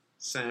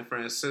San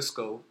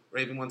Francisco.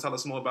 Raven, want to tell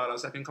us more about our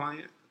second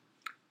client?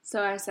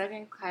 So our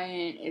second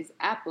client is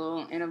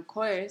Apple, and of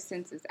course,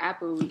 since it's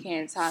Apple, we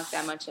can't talk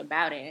that much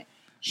about it.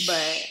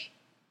 But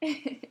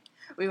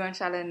we want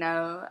y'all to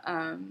know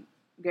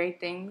great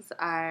things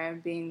are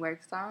being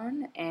worked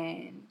on,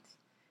 and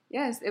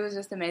yes, it was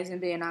just amazing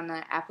being on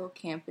the Apple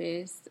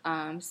campus,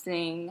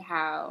 seeing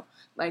how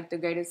like the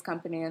greatest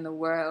company in the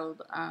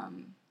world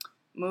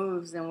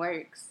moves and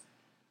works.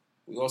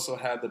 We also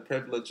had the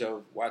privilege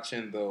of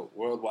watching the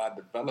Worldwide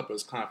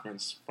Developers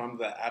Conference from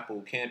the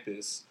Apple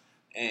campus.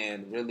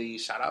 And really,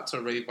 shout out to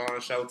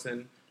Rayvon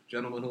Shelton,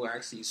 gentleman who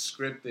actually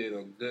scripted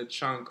a good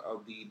chunk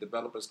of the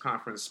Developers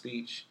Conference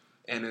speech,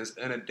 and is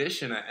in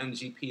addition an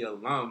MGP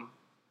alum.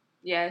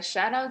 Yeah,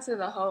 shout out to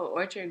the whole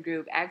Orchard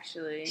group,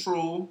 actually.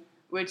 True.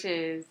 Which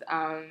is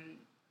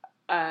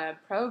a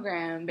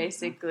program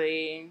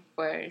basically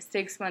for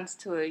 6 months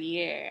to a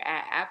year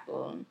at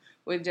Apple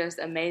with just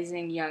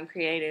amazing young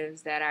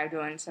creatives that are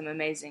doing some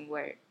amazing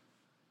work.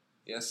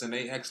 Yes, and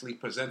they actually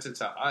presented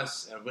to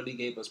us and really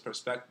gave us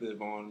perspective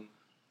on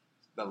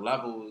the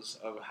levels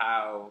of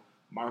how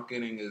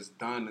marketing is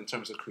done in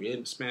terms of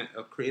creative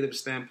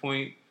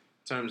standpoint, in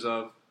terms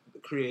of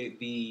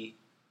the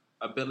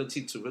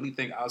ability to really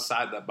think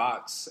outside the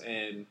box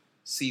and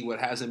see what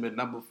hasn't been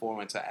done before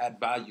and to add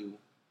value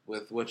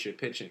with what you're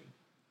pitching.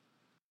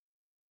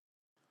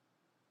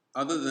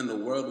 Other than the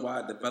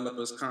Worldwide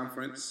Developers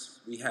Conference,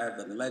 we have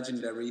the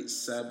legendary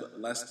Seb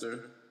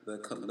Lester, the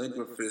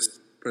calligraphist,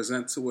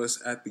 present to us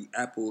at the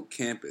Apple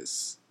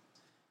campus.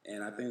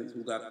 And I think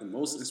who got the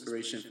most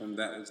inspiration from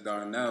that was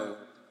Darnell,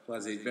 who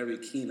has a very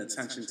keen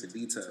attention to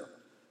detail.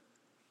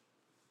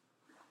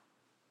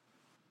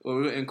 Well,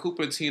 we were in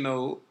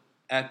Cupertino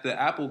at the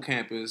Apple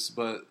campus,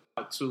 but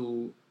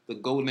to the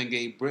Golden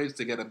Gate Bridge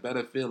to get a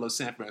better feel of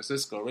San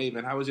Francisco.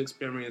 Raven, how was your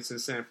experience in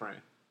San Fran?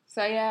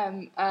 So yeah,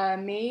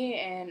 me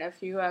and a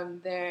few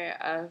other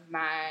of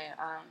my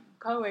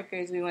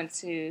coworkers, we went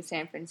to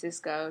San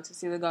Francisco to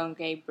see the Golden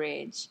Gate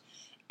Bridge.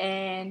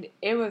 And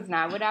it was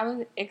not what I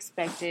was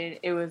expected.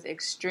 It was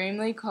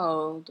extremely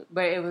cold,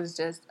 but it was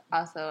just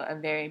also a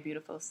very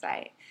beautiful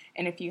sight.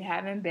 And if you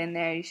haven't been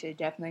there, you should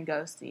definitely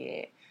go see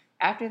it.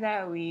 After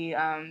that, we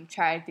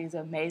tried these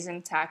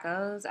amazing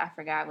tacos. I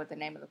forgot what the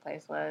name of the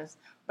place was,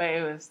 but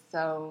it was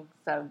so,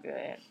 so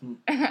good.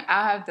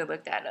 I'll have to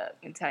look that up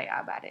and tell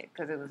y'all about it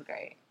because it was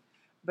great.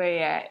 But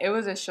yeah, it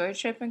was a short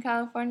trip in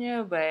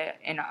California,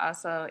 and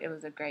also it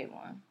was a great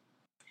one.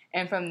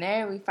 And from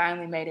there, we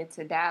finally made it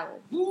to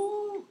Dallas.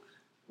 Woo!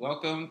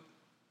 Welcome.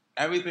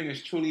 Everything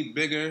is truly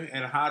bigger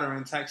and hotter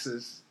in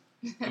Texas.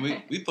 And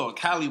we thought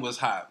Cali was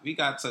hot. We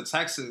got to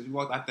Texas. We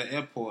walked out the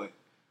airport.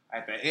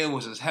 Like, the air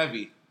was just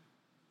heavy.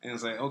 And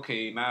it's like,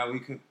 okay, now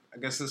I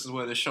guess this is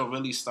where the show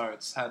really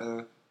starts.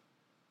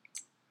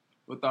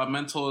 With our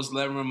mentors,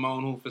 Larry and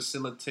Ramon, who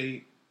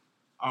facilitate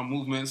our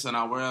movements and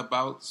our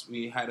whereabouts,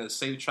 we had a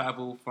safe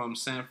travel from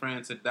San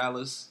Fran to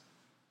Dallas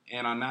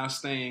and are now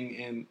staying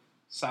in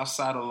South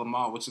side of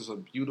Lamar, which is a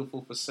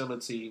beautiful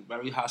facility,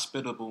 very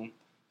hospitable.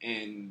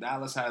 And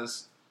Dallas,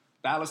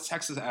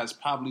 Texas has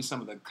probably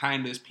some of the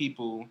kindest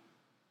people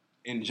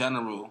in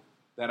general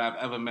that I've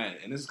ever met.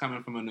 And this is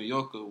coming from a New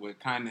Yorker where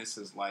kindness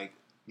is like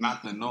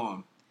not the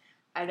norm.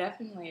 I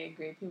definitely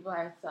agree. People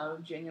are so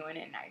genuine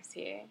and nice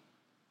here.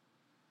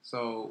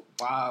 So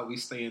while we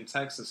stay in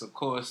Texas, of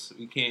course,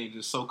 we can't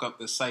just soak up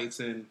the sights,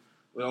 and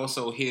we're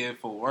also here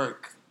for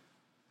work.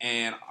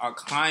 And our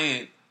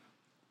client,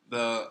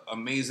 the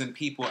amazing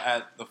people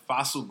at the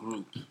Fossil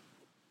Group,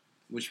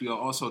 which we are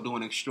also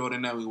doing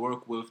extraordinary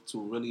work with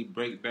to really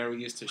break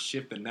barriers to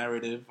shift the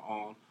narrative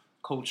on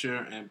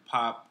culture and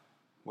pop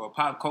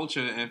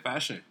culture and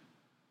fashion,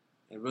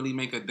 and really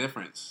make a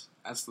difference.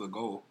 That's the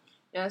goal.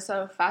 Yeah,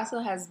 so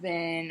Fossil has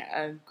been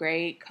a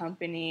great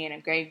company and a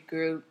great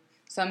group.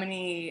 So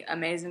many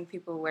amazing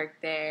people work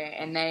there,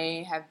 and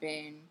they have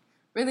been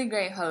really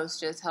great hosts,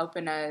 just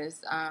helping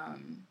us,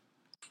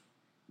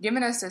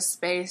 giving us a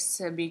space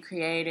to be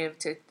creative,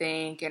 to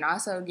think, and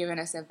also giving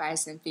us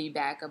advice and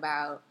feedback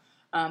about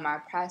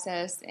our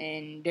process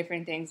and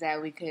different things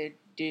that we could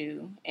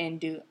do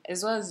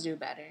as well as do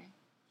better.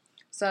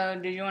 So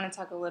did you want to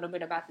talk a little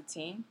bit about the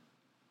team?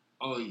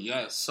 Oh,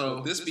 yes.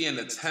 So this being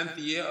the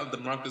 10th year of the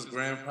Marcus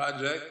Graham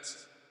Project,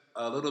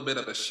 a little bit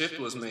of a shift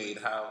was made.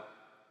 How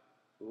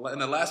in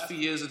the last few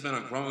years, there's been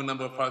a growing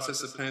number of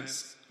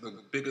participants. The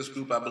biggest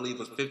group, I believe,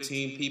 was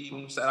 15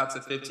 people. Shout out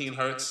to 15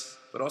 Hertz.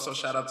 But also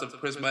shout out to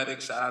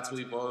Prismatic, shout out to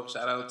Evolve,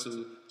 shout out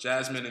to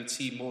Jasmine and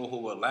T. Moore, who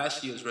were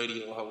last year's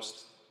radio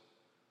hosts.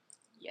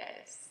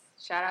 Yes.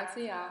 Shout out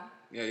to y'all.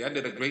 Yeah, y'all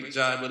did a great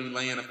job really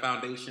laying a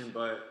foundation,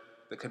 but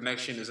the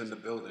connection is in the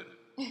building.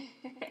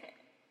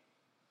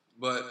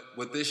 But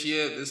with this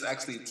year, there's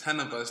actually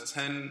 10 of us,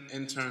 10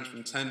 interns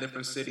from 10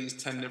 different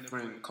cities, 10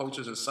 different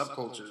cultures and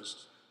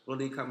subcultures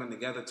really coming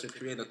together to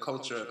create a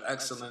culture of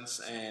excellence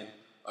and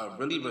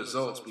really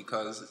results,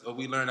 because what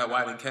we learned at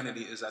White &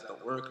 Kennedy is that the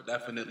work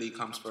definitely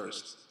comes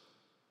first.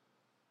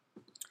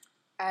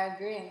 I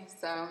agree.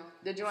 So,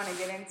 did you want to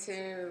get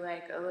into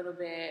like a little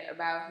bit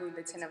about who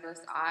the 10 of us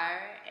are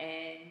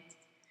and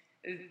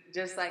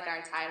just like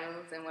our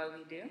titles and what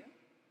we do?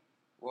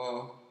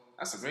 Well,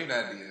 that's a great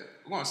idea.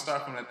 We're going to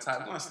start from the top.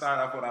 We're going to start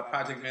off with our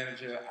project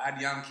manager,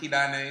 Adiam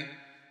Kidane,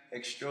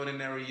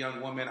 extraordinary young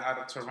woman out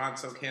of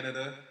Toronto,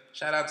 Canada.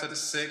 Shout out to the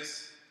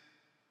 6.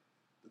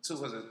 The 2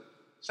 was it?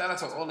 Shout out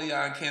to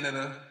Olia in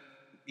Canada,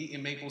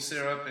 eating maple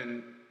syrup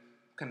and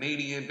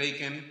Canadian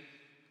bacon.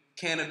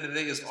 Canada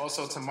Day is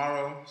also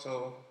tomorrow,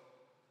 so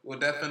we'll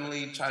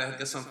definitely try to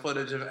get some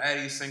footage of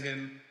Addie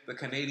singing the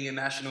Canadian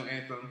national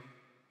anthem.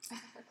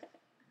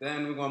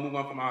 Then we're going to move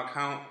on from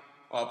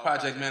our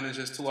project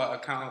managers to our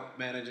account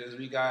managers.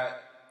 We got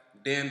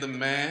Dan the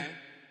Man,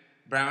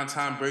 Brown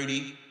Tom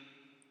Brady.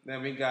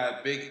 Then we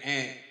got Big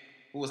Ant,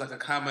 who was like a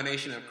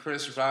combination of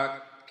Chris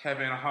Rock,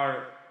 Kevin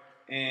Hart,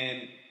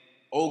 and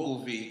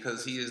Ogilvy,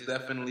 because he is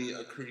definitely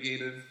a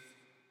creative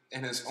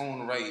in his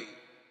own right.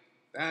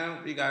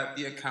 Then we got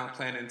the account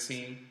planning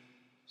team.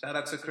 Shout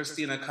out to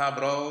Christina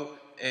Cabral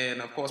and,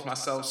 of course,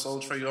 myself,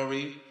 Sol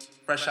Traore,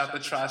 fresh out the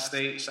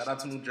tri-state. Shout out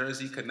to New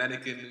Jersey,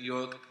 Connecticut, New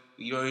York.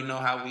 You already know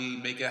how we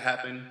make it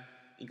happen.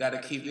 We got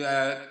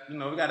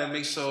to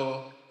make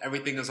sure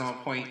everything is on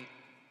point.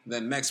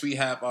 Then next we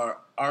have our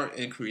art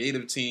and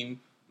creative team.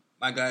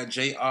 My guy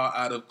JR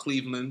out of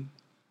Cleveland,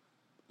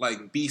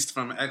 like Beast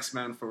from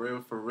X-Men, for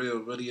real,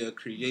 really a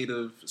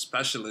creative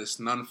specialist,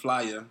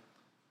 non-flyer.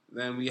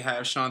 Then we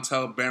have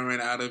Chantel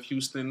Barron out of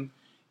Houston,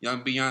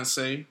 young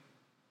Beyonce,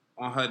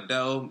 on her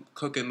Dell,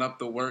 cooking up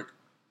the work.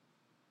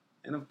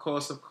 And of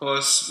course,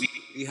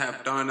 we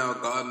have Darnell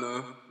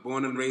Gardner,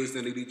 born and raised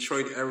in the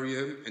Detroit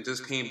area, and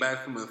just came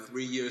back from a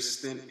 3-year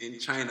stint in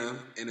China,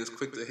 and is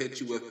quick to hit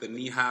you with the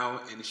Ni Hao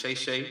and Shay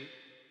Shay.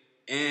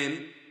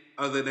 And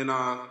other than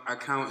our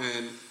account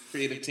and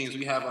creative teams,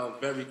 we have a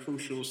very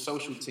crucial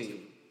social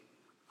team.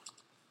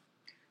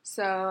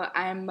 So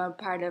I'm a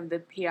part of the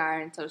PR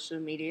and social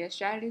media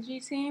strategy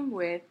team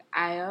with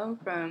Io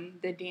from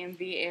the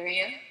DMV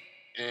area.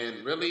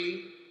 And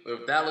really,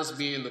 with Dallas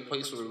being the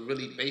place we're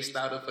really based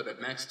out of for the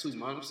next 2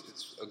 months,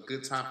 it's a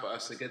good time for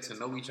us to get to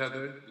know each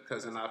other,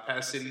 because in our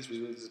past cities,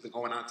 we were just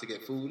going out to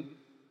get food.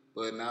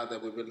 But now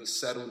that we're really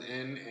settled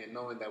in and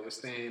knowing that we're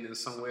staying in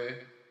somewhere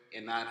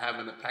and not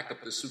having to pack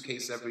up the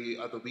suitcase every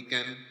other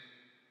weekend,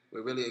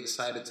 we're really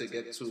excited to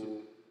get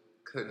to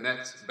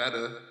connect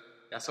better.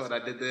 That's what I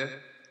did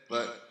there.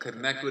 But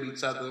connect with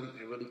each other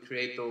and really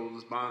create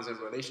those bonds and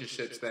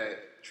relationships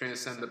that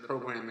transcend the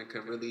program and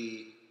can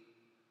really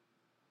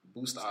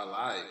boost our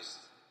lives.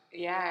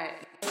 Yeah,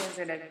 it was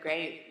a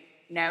great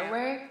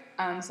network.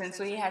 Since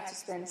we had to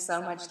spend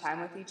so much time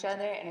with each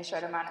other in a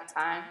short amount of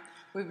time,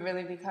 we've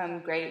really become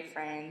great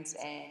friends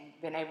and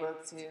been able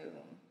to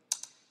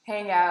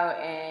hang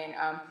out and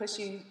push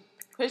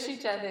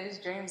each other's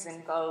dreams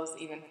and goals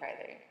even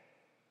further.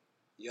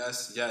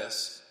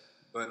 Yes.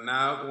 But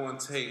now we're going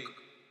to take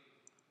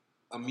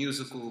a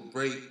musical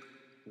break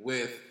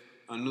with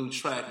a new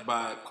track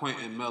by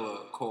Quentin Miller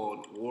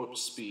called Warp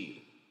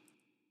Speed.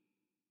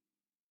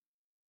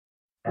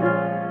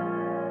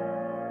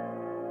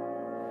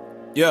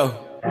 Yo.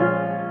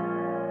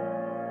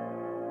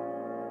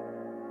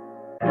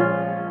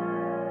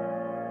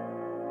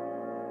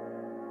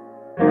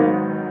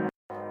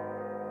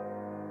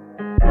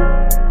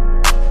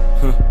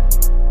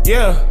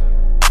 Yeah.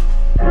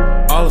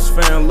 All is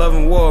fair in love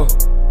and war.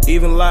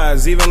 Even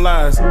lies.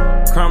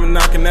 Karma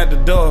knocking at the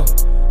door.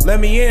 Let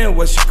me in,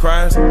 what she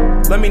cries.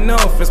 Let me know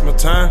if it's my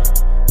time.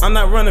 I'm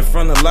not running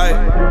from the light.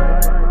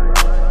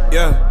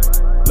 Yeah.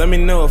 Let me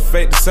know if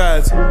fate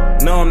decides.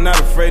 No, I'm not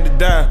afraid to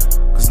die,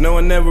 cause no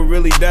one ever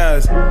really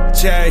dies.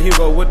 Chad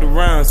Hugo with the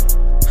rhymes,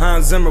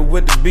 Hans Zimmer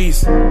with the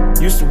beats.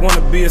 Used to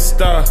wanna be a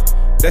star,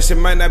 that shit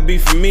might not be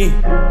for me.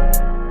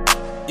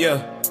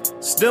 Yeah,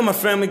 still my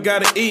family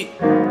gotta eat.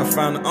 I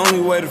found the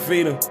only way to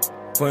feed them,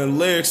 putting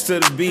lyrics to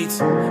the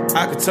beats.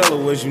 I could tell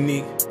it was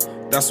unique.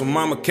 That's when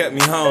mama kept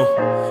me home,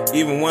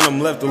 even when I'm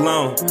left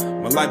alone.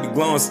 My light be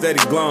glowing, steady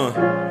glowing.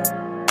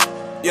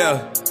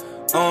 Yeah.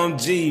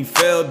 OMG,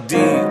 fell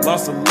deep,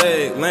 lost a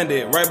leg,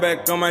 landed right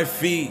back on my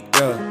feet,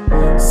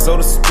 yeah. So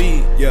to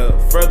speak, yeah,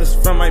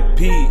 furthest from my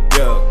peak,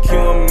 yeah.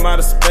 QM out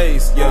of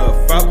space,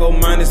 yeah. Falco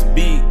minus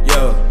beat,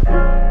 yeah.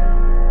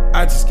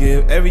 I just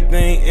give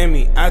everything in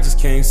me. I just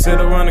can't sit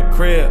around the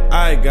crib.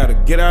 I gotta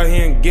get out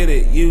here and get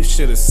it. You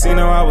should've seen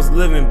how I was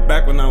living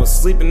back when I was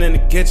sleeping in the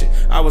kitchen.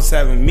 I was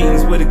having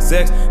meetings with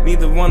execs.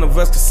 Neither one of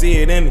us could see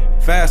it in me.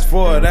 Fast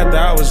forward after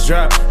I was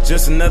dropped,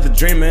 just another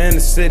dreamer in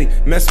the city.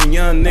 Messing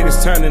young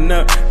niggas turning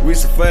up.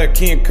 Reached the flag,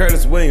 King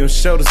Curtis Williams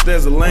showed us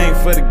there's a lane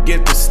for the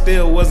gift, but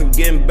still wasn't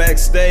getting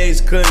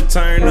backstage. Couldn't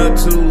turn up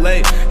too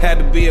late. Had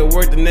to be at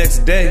work the next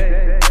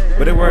day,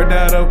 but it worked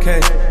out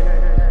okay.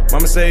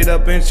 Mama stayed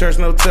up in church,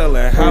 no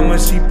telling how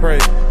much she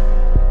prayed.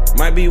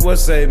 Might be what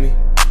saved me,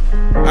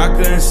 I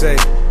couldn't say.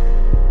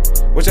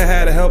 Wish I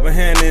had a helping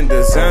hand in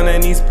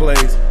designing these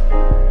plays.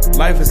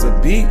 Life is a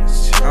beach,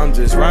 I'm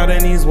just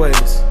riding these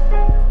waves.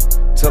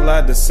 Till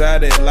I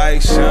decided,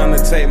 like Sean,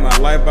 to take my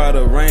life out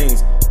of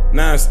reins.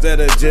 Now instead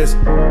of just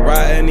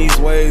riding these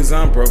waves,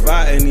 I'm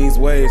providing these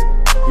waves.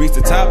 Reach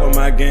the top of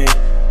my game,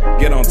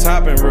 get on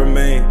top and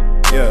remain.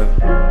 Yeah.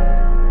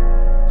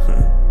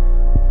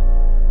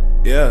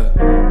 Yeah.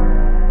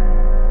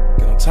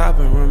 Get on top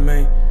and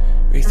remain.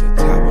 Reach the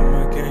top of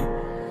my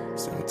game,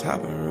 stay on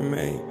top and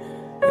remain.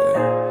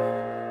 Yeah.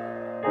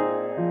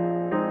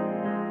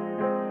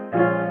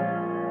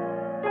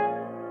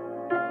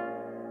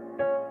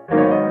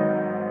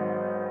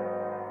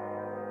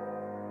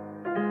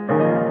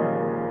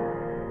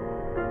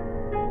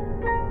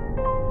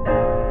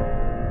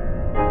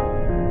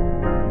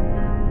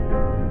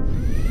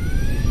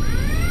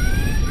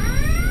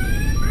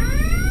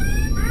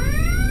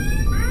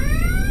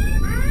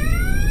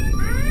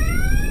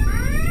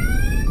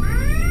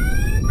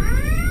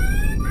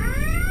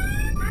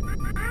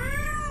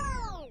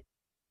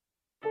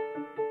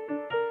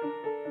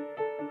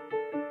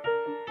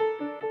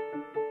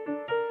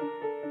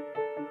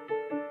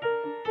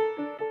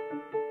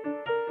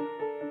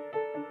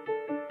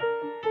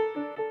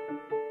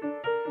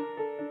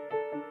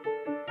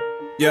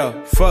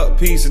 Yo, fuck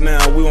peace now,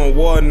 we on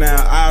war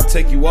now, I'll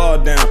take you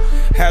all down.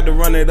 Had to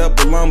run it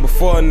up long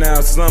before now,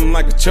 something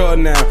like a chore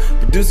now.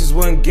 Producers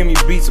wouldn't give me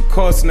beats, of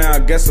course now, I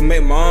guess I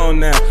make my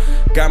own now.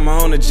 Got my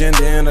own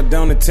agenda and I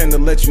don't intend to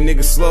let you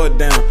niggas slow it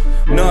down.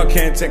 No, I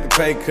can't take a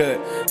pay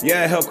cut,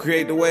 yeah, I helped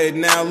create the wave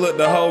now. Look,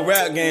 the whole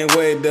rap game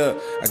weighed up,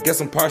 I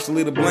guess I'm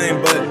partially to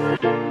blame, but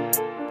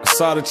I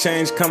saw the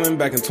change coming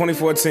back in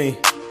 2014.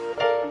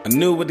 I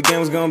knew what the game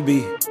was gonna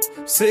be.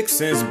 6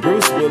 Cents,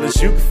 Bruce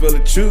Willis, you can feel the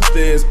truth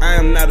is I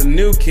am not a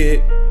new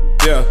kid.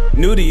 Yeah,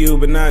 new to you,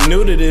 but not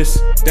new to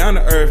this. Down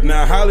to earth,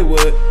 now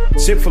Hollywood.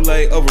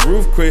 Chick-fil-A over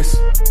Roof Chris.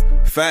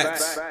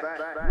 Facts.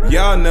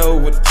 Y'all know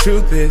what the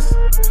truth is.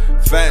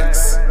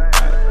 Facts.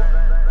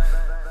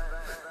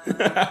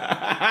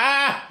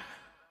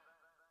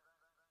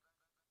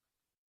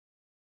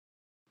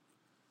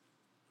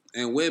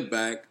 And we're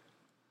back.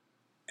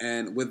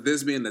 And with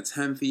this being the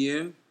 10th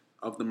year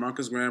of the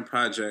Marcus Graham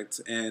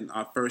Project and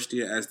our first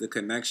year as the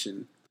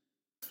Connection,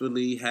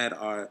 we had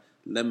our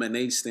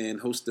lemonade stand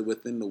hosted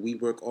within the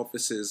WeWork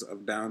offices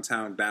of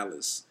downtown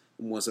Dallas.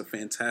 It was a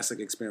fantastic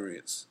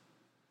experience.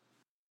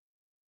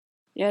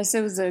 Yes,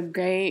 it was a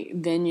great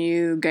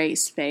venue, great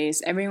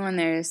space. Everyone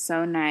there is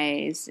so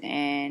nice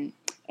and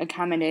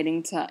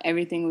accommodating to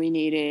everything we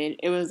needed.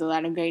 It was a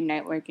lot of great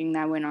networking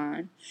that went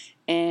on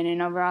and an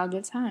overall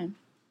good time.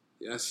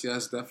 Yes,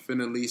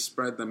 definitely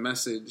spread the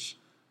message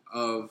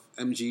of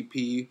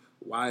MGP,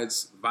 why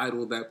it's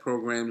vital that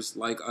programs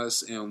like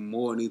us and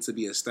more need to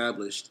be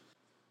established.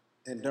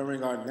 And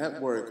during our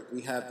network, we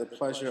had the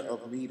pleasure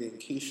of meeting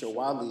Keisha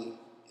Wally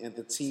and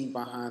the team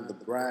behind the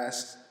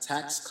Brass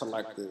Tax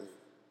Collective.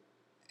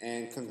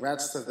 And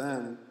congrats to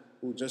them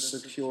who just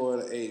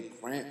secured a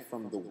grant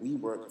from the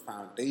WeWork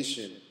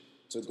Foundation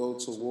to go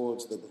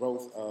towards the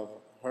growth of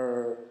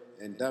her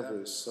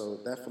endeavors. So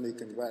definitely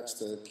congrats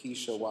to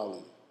Keisha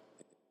Wally.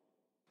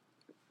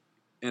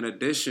 In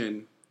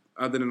addition,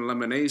 other than the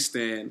lemonade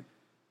stand,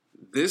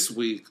 this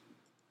week,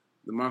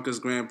 the Marcus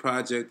Graham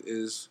Project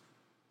is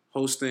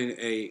hosting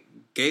a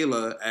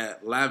gala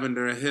at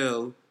Lavender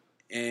Hill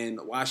in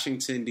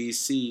Washington,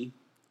 D.C.,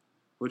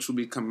 which will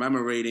be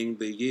commemorating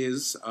the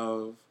years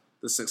of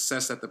the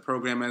success that the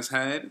program has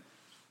had,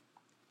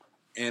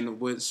 and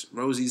which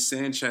Rosie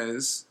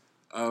Sanchez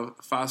of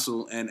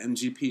Fossil and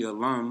MGP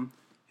alum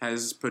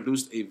has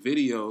produced a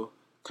video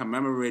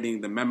commemorating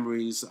the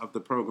memories of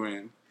the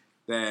program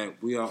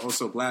that we are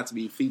also glad to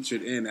be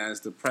featured in as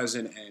the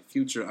present and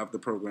future of the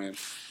program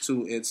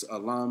to its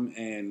alum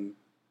and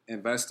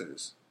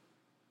investors.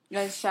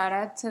 Yes, shout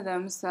out to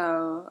them.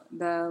 So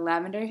the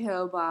Lavender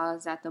Hill Ball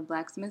is at the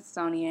Black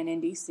Smithsonian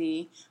in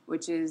D.C.,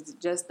 which is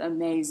just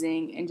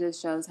amazing and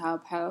just shows how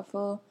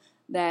powerful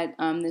that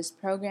this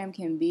program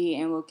can be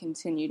and will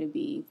continue to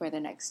be for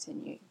the next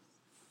 10 years.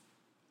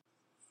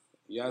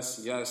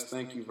 Yes,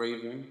 thank you,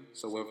 Raven.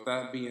 So with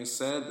that being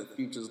said, the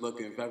future's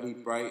looking very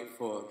bright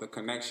for the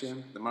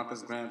Connection, the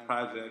Marcus Graham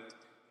Project,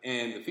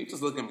 and the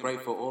future's looking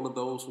bright for all of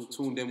those who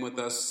tuned in with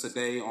us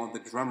today on the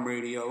Drum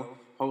Radio,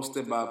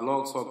 hosted by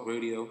Blog Talk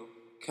Radio.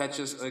 Catch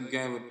us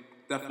again. We're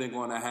definitely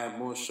going to have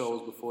more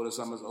shows before the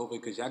summer's over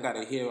because y'all got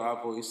to hear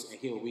our voice and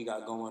hear what we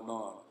got going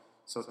on.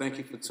 So thank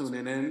you for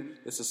tuning in.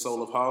 This is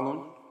Soul of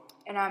Harlem.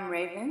 And I'm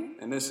Raven.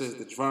 And this is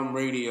the Drum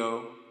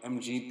Radio,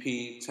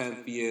 MGP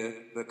 10th year,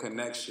 The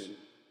Connection.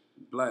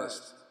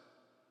 Blessed.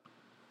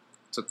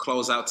 To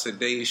close out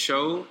today's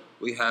show,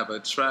 we have a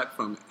track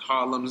from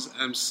Harlem's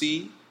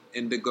MC,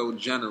 Indigo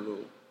General,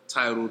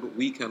 titled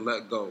We Can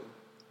Let Go.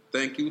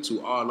 Thank you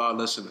to all our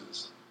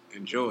listeners.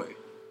 Enjoy.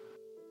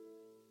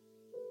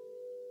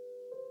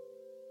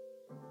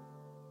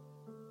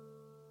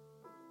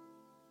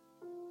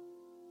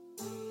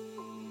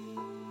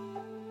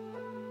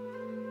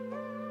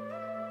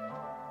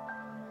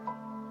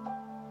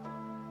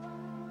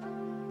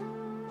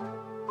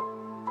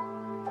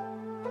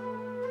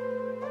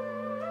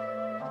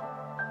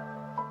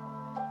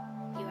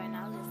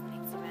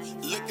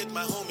 Look at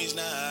my homies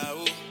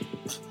now.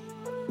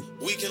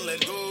 We can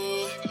let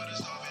go.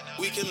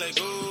 We can let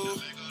go.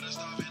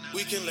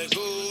 We can let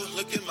go.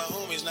 Look at my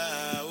homies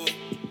now.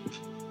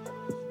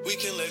 We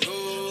can let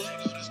go.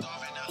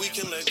 We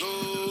can let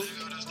go.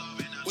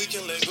 We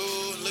can let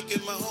go. Look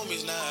at my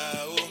homies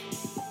now.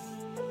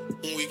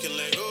 We can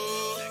let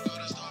go.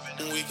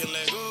 We can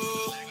let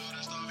go.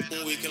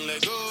 We can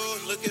let go.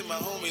 Look at my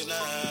homies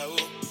now.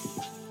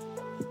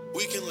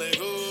 We can let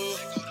go.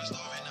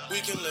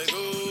 We can let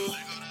go.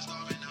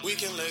 We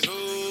can let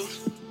go.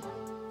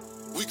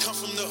 We come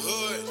from the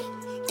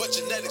hood, but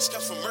genetics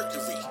come from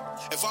Mercury.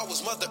 If I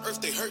was Mother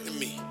Earth, they hurting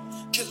me,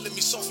 killing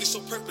me softly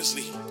so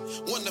purposely.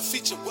 Want to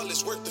feature, well,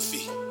 it's worth the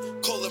fee.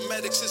 Call the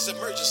medics, it's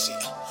emergency.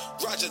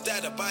 Roger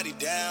that, a body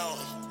down.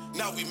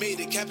 Now we made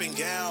it cap and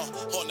gown.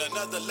 On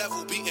another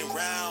level, beating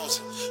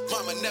rounds.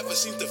 Mama never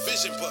seen the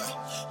vision,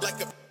 but like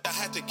a I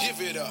had to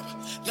give it up.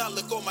 Now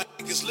look, all my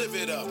niggas live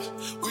it up.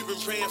 We've been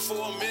praying for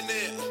a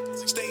minute,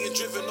 staying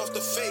driven off the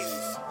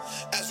faith.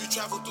 As we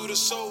travel through the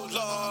soul, Lord,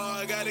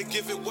 I gotta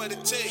give it what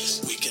it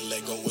takes. We can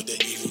let go of the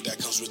evil that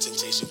comes with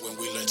temptation when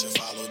we learn to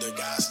follow the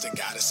gods, the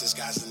goddesses,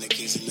 guys, and the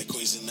kings and the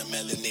queens and the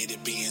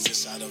melanated beings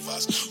inside of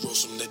us.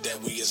 Rose from the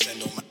dead, we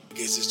ascend on my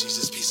gaze as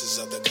Jesus, pieces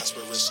of the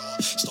gospel song.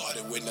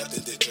 Started with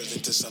nothing, then turned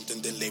into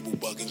something, then label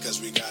bugging,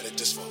 cause we got it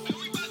this far.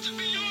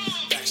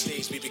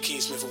 Backstage, BB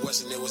King, Smith and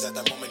Wesson, it was at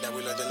that moment that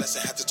we learned the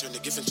lesson, had to turn the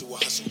gift into a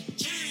hustle.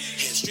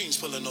 Hamstrings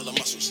pulling all the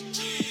muscles.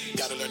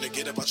 Gotta learn to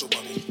get up out your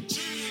bubble.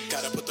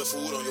 Gotta put the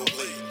food on your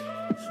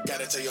plate.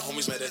 Gotta tell your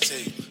homies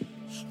meditate.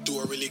 Do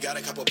I really got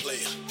a couple play?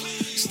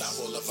 Stop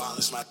all the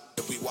violence, my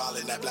we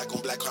wildin'. That black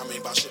on black crime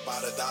ain't about shit by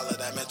the dollar.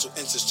 That mental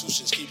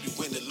institutions keep you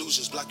in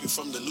illusions, block you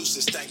from the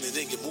loosest, stagnant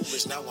in your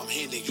movements. Now I'm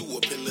handing you a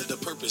pillar to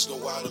purpose.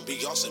 Go out and be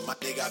awesome, my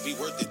nigga, I be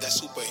worth it. That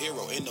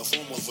superhero in the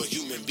form of a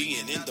human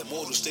being. In the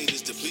mortal state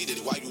is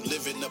depleted. While you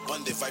live in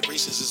abundant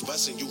vibrations is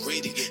busting. You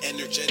radiant,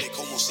 energetic,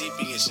 homo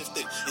sapien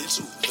shifted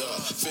into the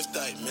fifth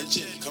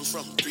dimension. Come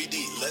from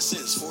 3D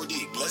lessons,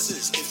 4D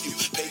blessings. If you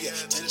pay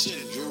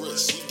attention, you'll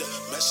receive the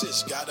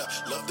message. Gotta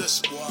love the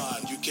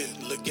squad. You can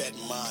look at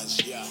mine,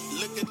 yeah.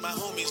 Look at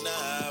my homies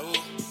now.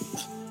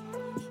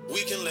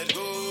 We can let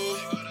go.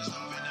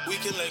 We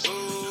can let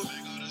go.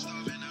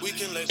 We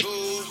can let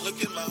go.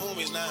 Look at my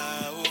homies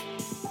now.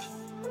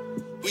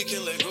 We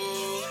can let go.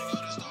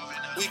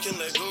 We can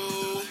let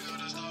go.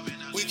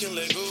 We can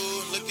let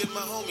go. Look at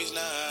my homies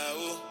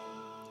now.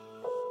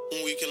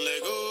 We can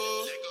let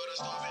go.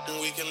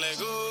 We can let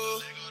go.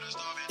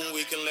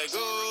 We can let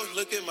go.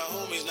 Look at my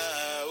homies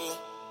now.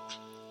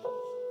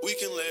 We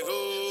can let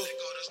go.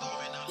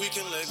 We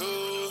can let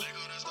go.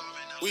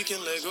 We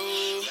can let go.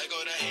 Let go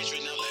the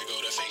hatred, now let go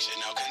the fiction.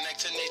 Now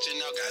connect to nature,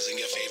 now God's in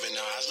your favor.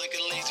 Now I was looking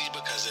lazy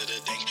because of the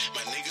thing.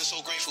 My niggas so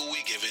grateful,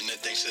 we giving the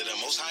thanks to the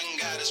most high and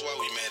God. That's why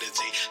we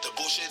meditate. The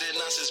bullshit and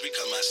nonsense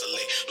become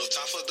isolate. No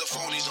time for the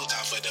phonies, no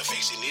time for the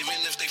fakes. And even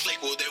if they flake,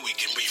 well, then we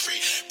can be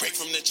free. Break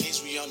from the chains,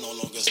 we are no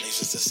longer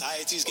slaves to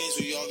society's games.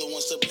 We are the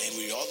ones to blame.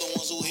 We are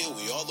the ones who heal.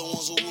 We are the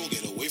ones who rule.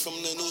 Get away from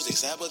the news. They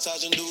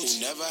sabotaging dudes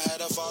who never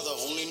had a father,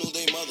 only knew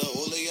they mother.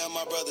 All of y'all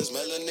my brothers,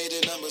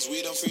 melanated numbers.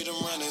 We them freedom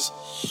runners.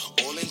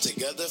 All in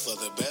together for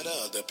the better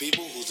of the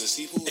people who's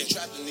deceitful.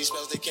 Entrapped in these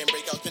spells, they can't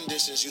break out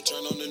conditions. You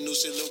turn on the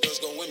news, see little girls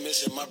going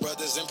missing. My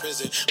brothers in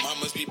prison.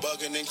 Mamas be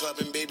bugging and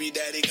clubbing. Baby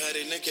daddy cut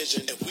in the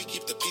kitchen. If we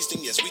keep the peace,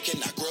 then yes, we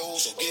cannot grow.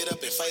 So get up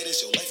and fight.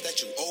 It's your life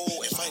that you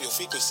owe. And find your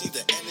frequency,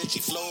 the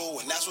energy flow.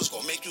 And that's what's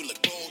gonna make you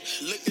look bold.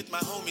 Look at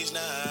my homies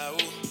now.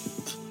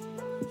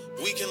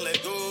 We can let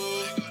go.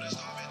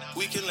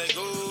 We can let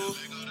go.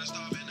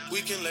 We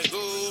can let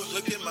go.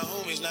 Look at my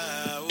homies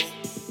now.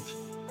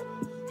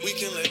 We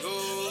can let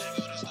go.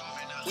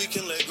 We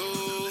can let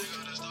go.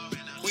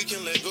 We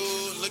can let go.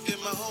 Look at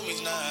my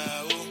homies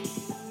now.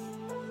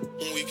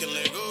 We can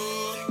let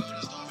go.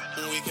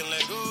 We can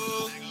let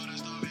go.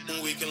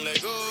 We can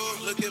let go.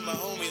 Look at my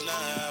homies.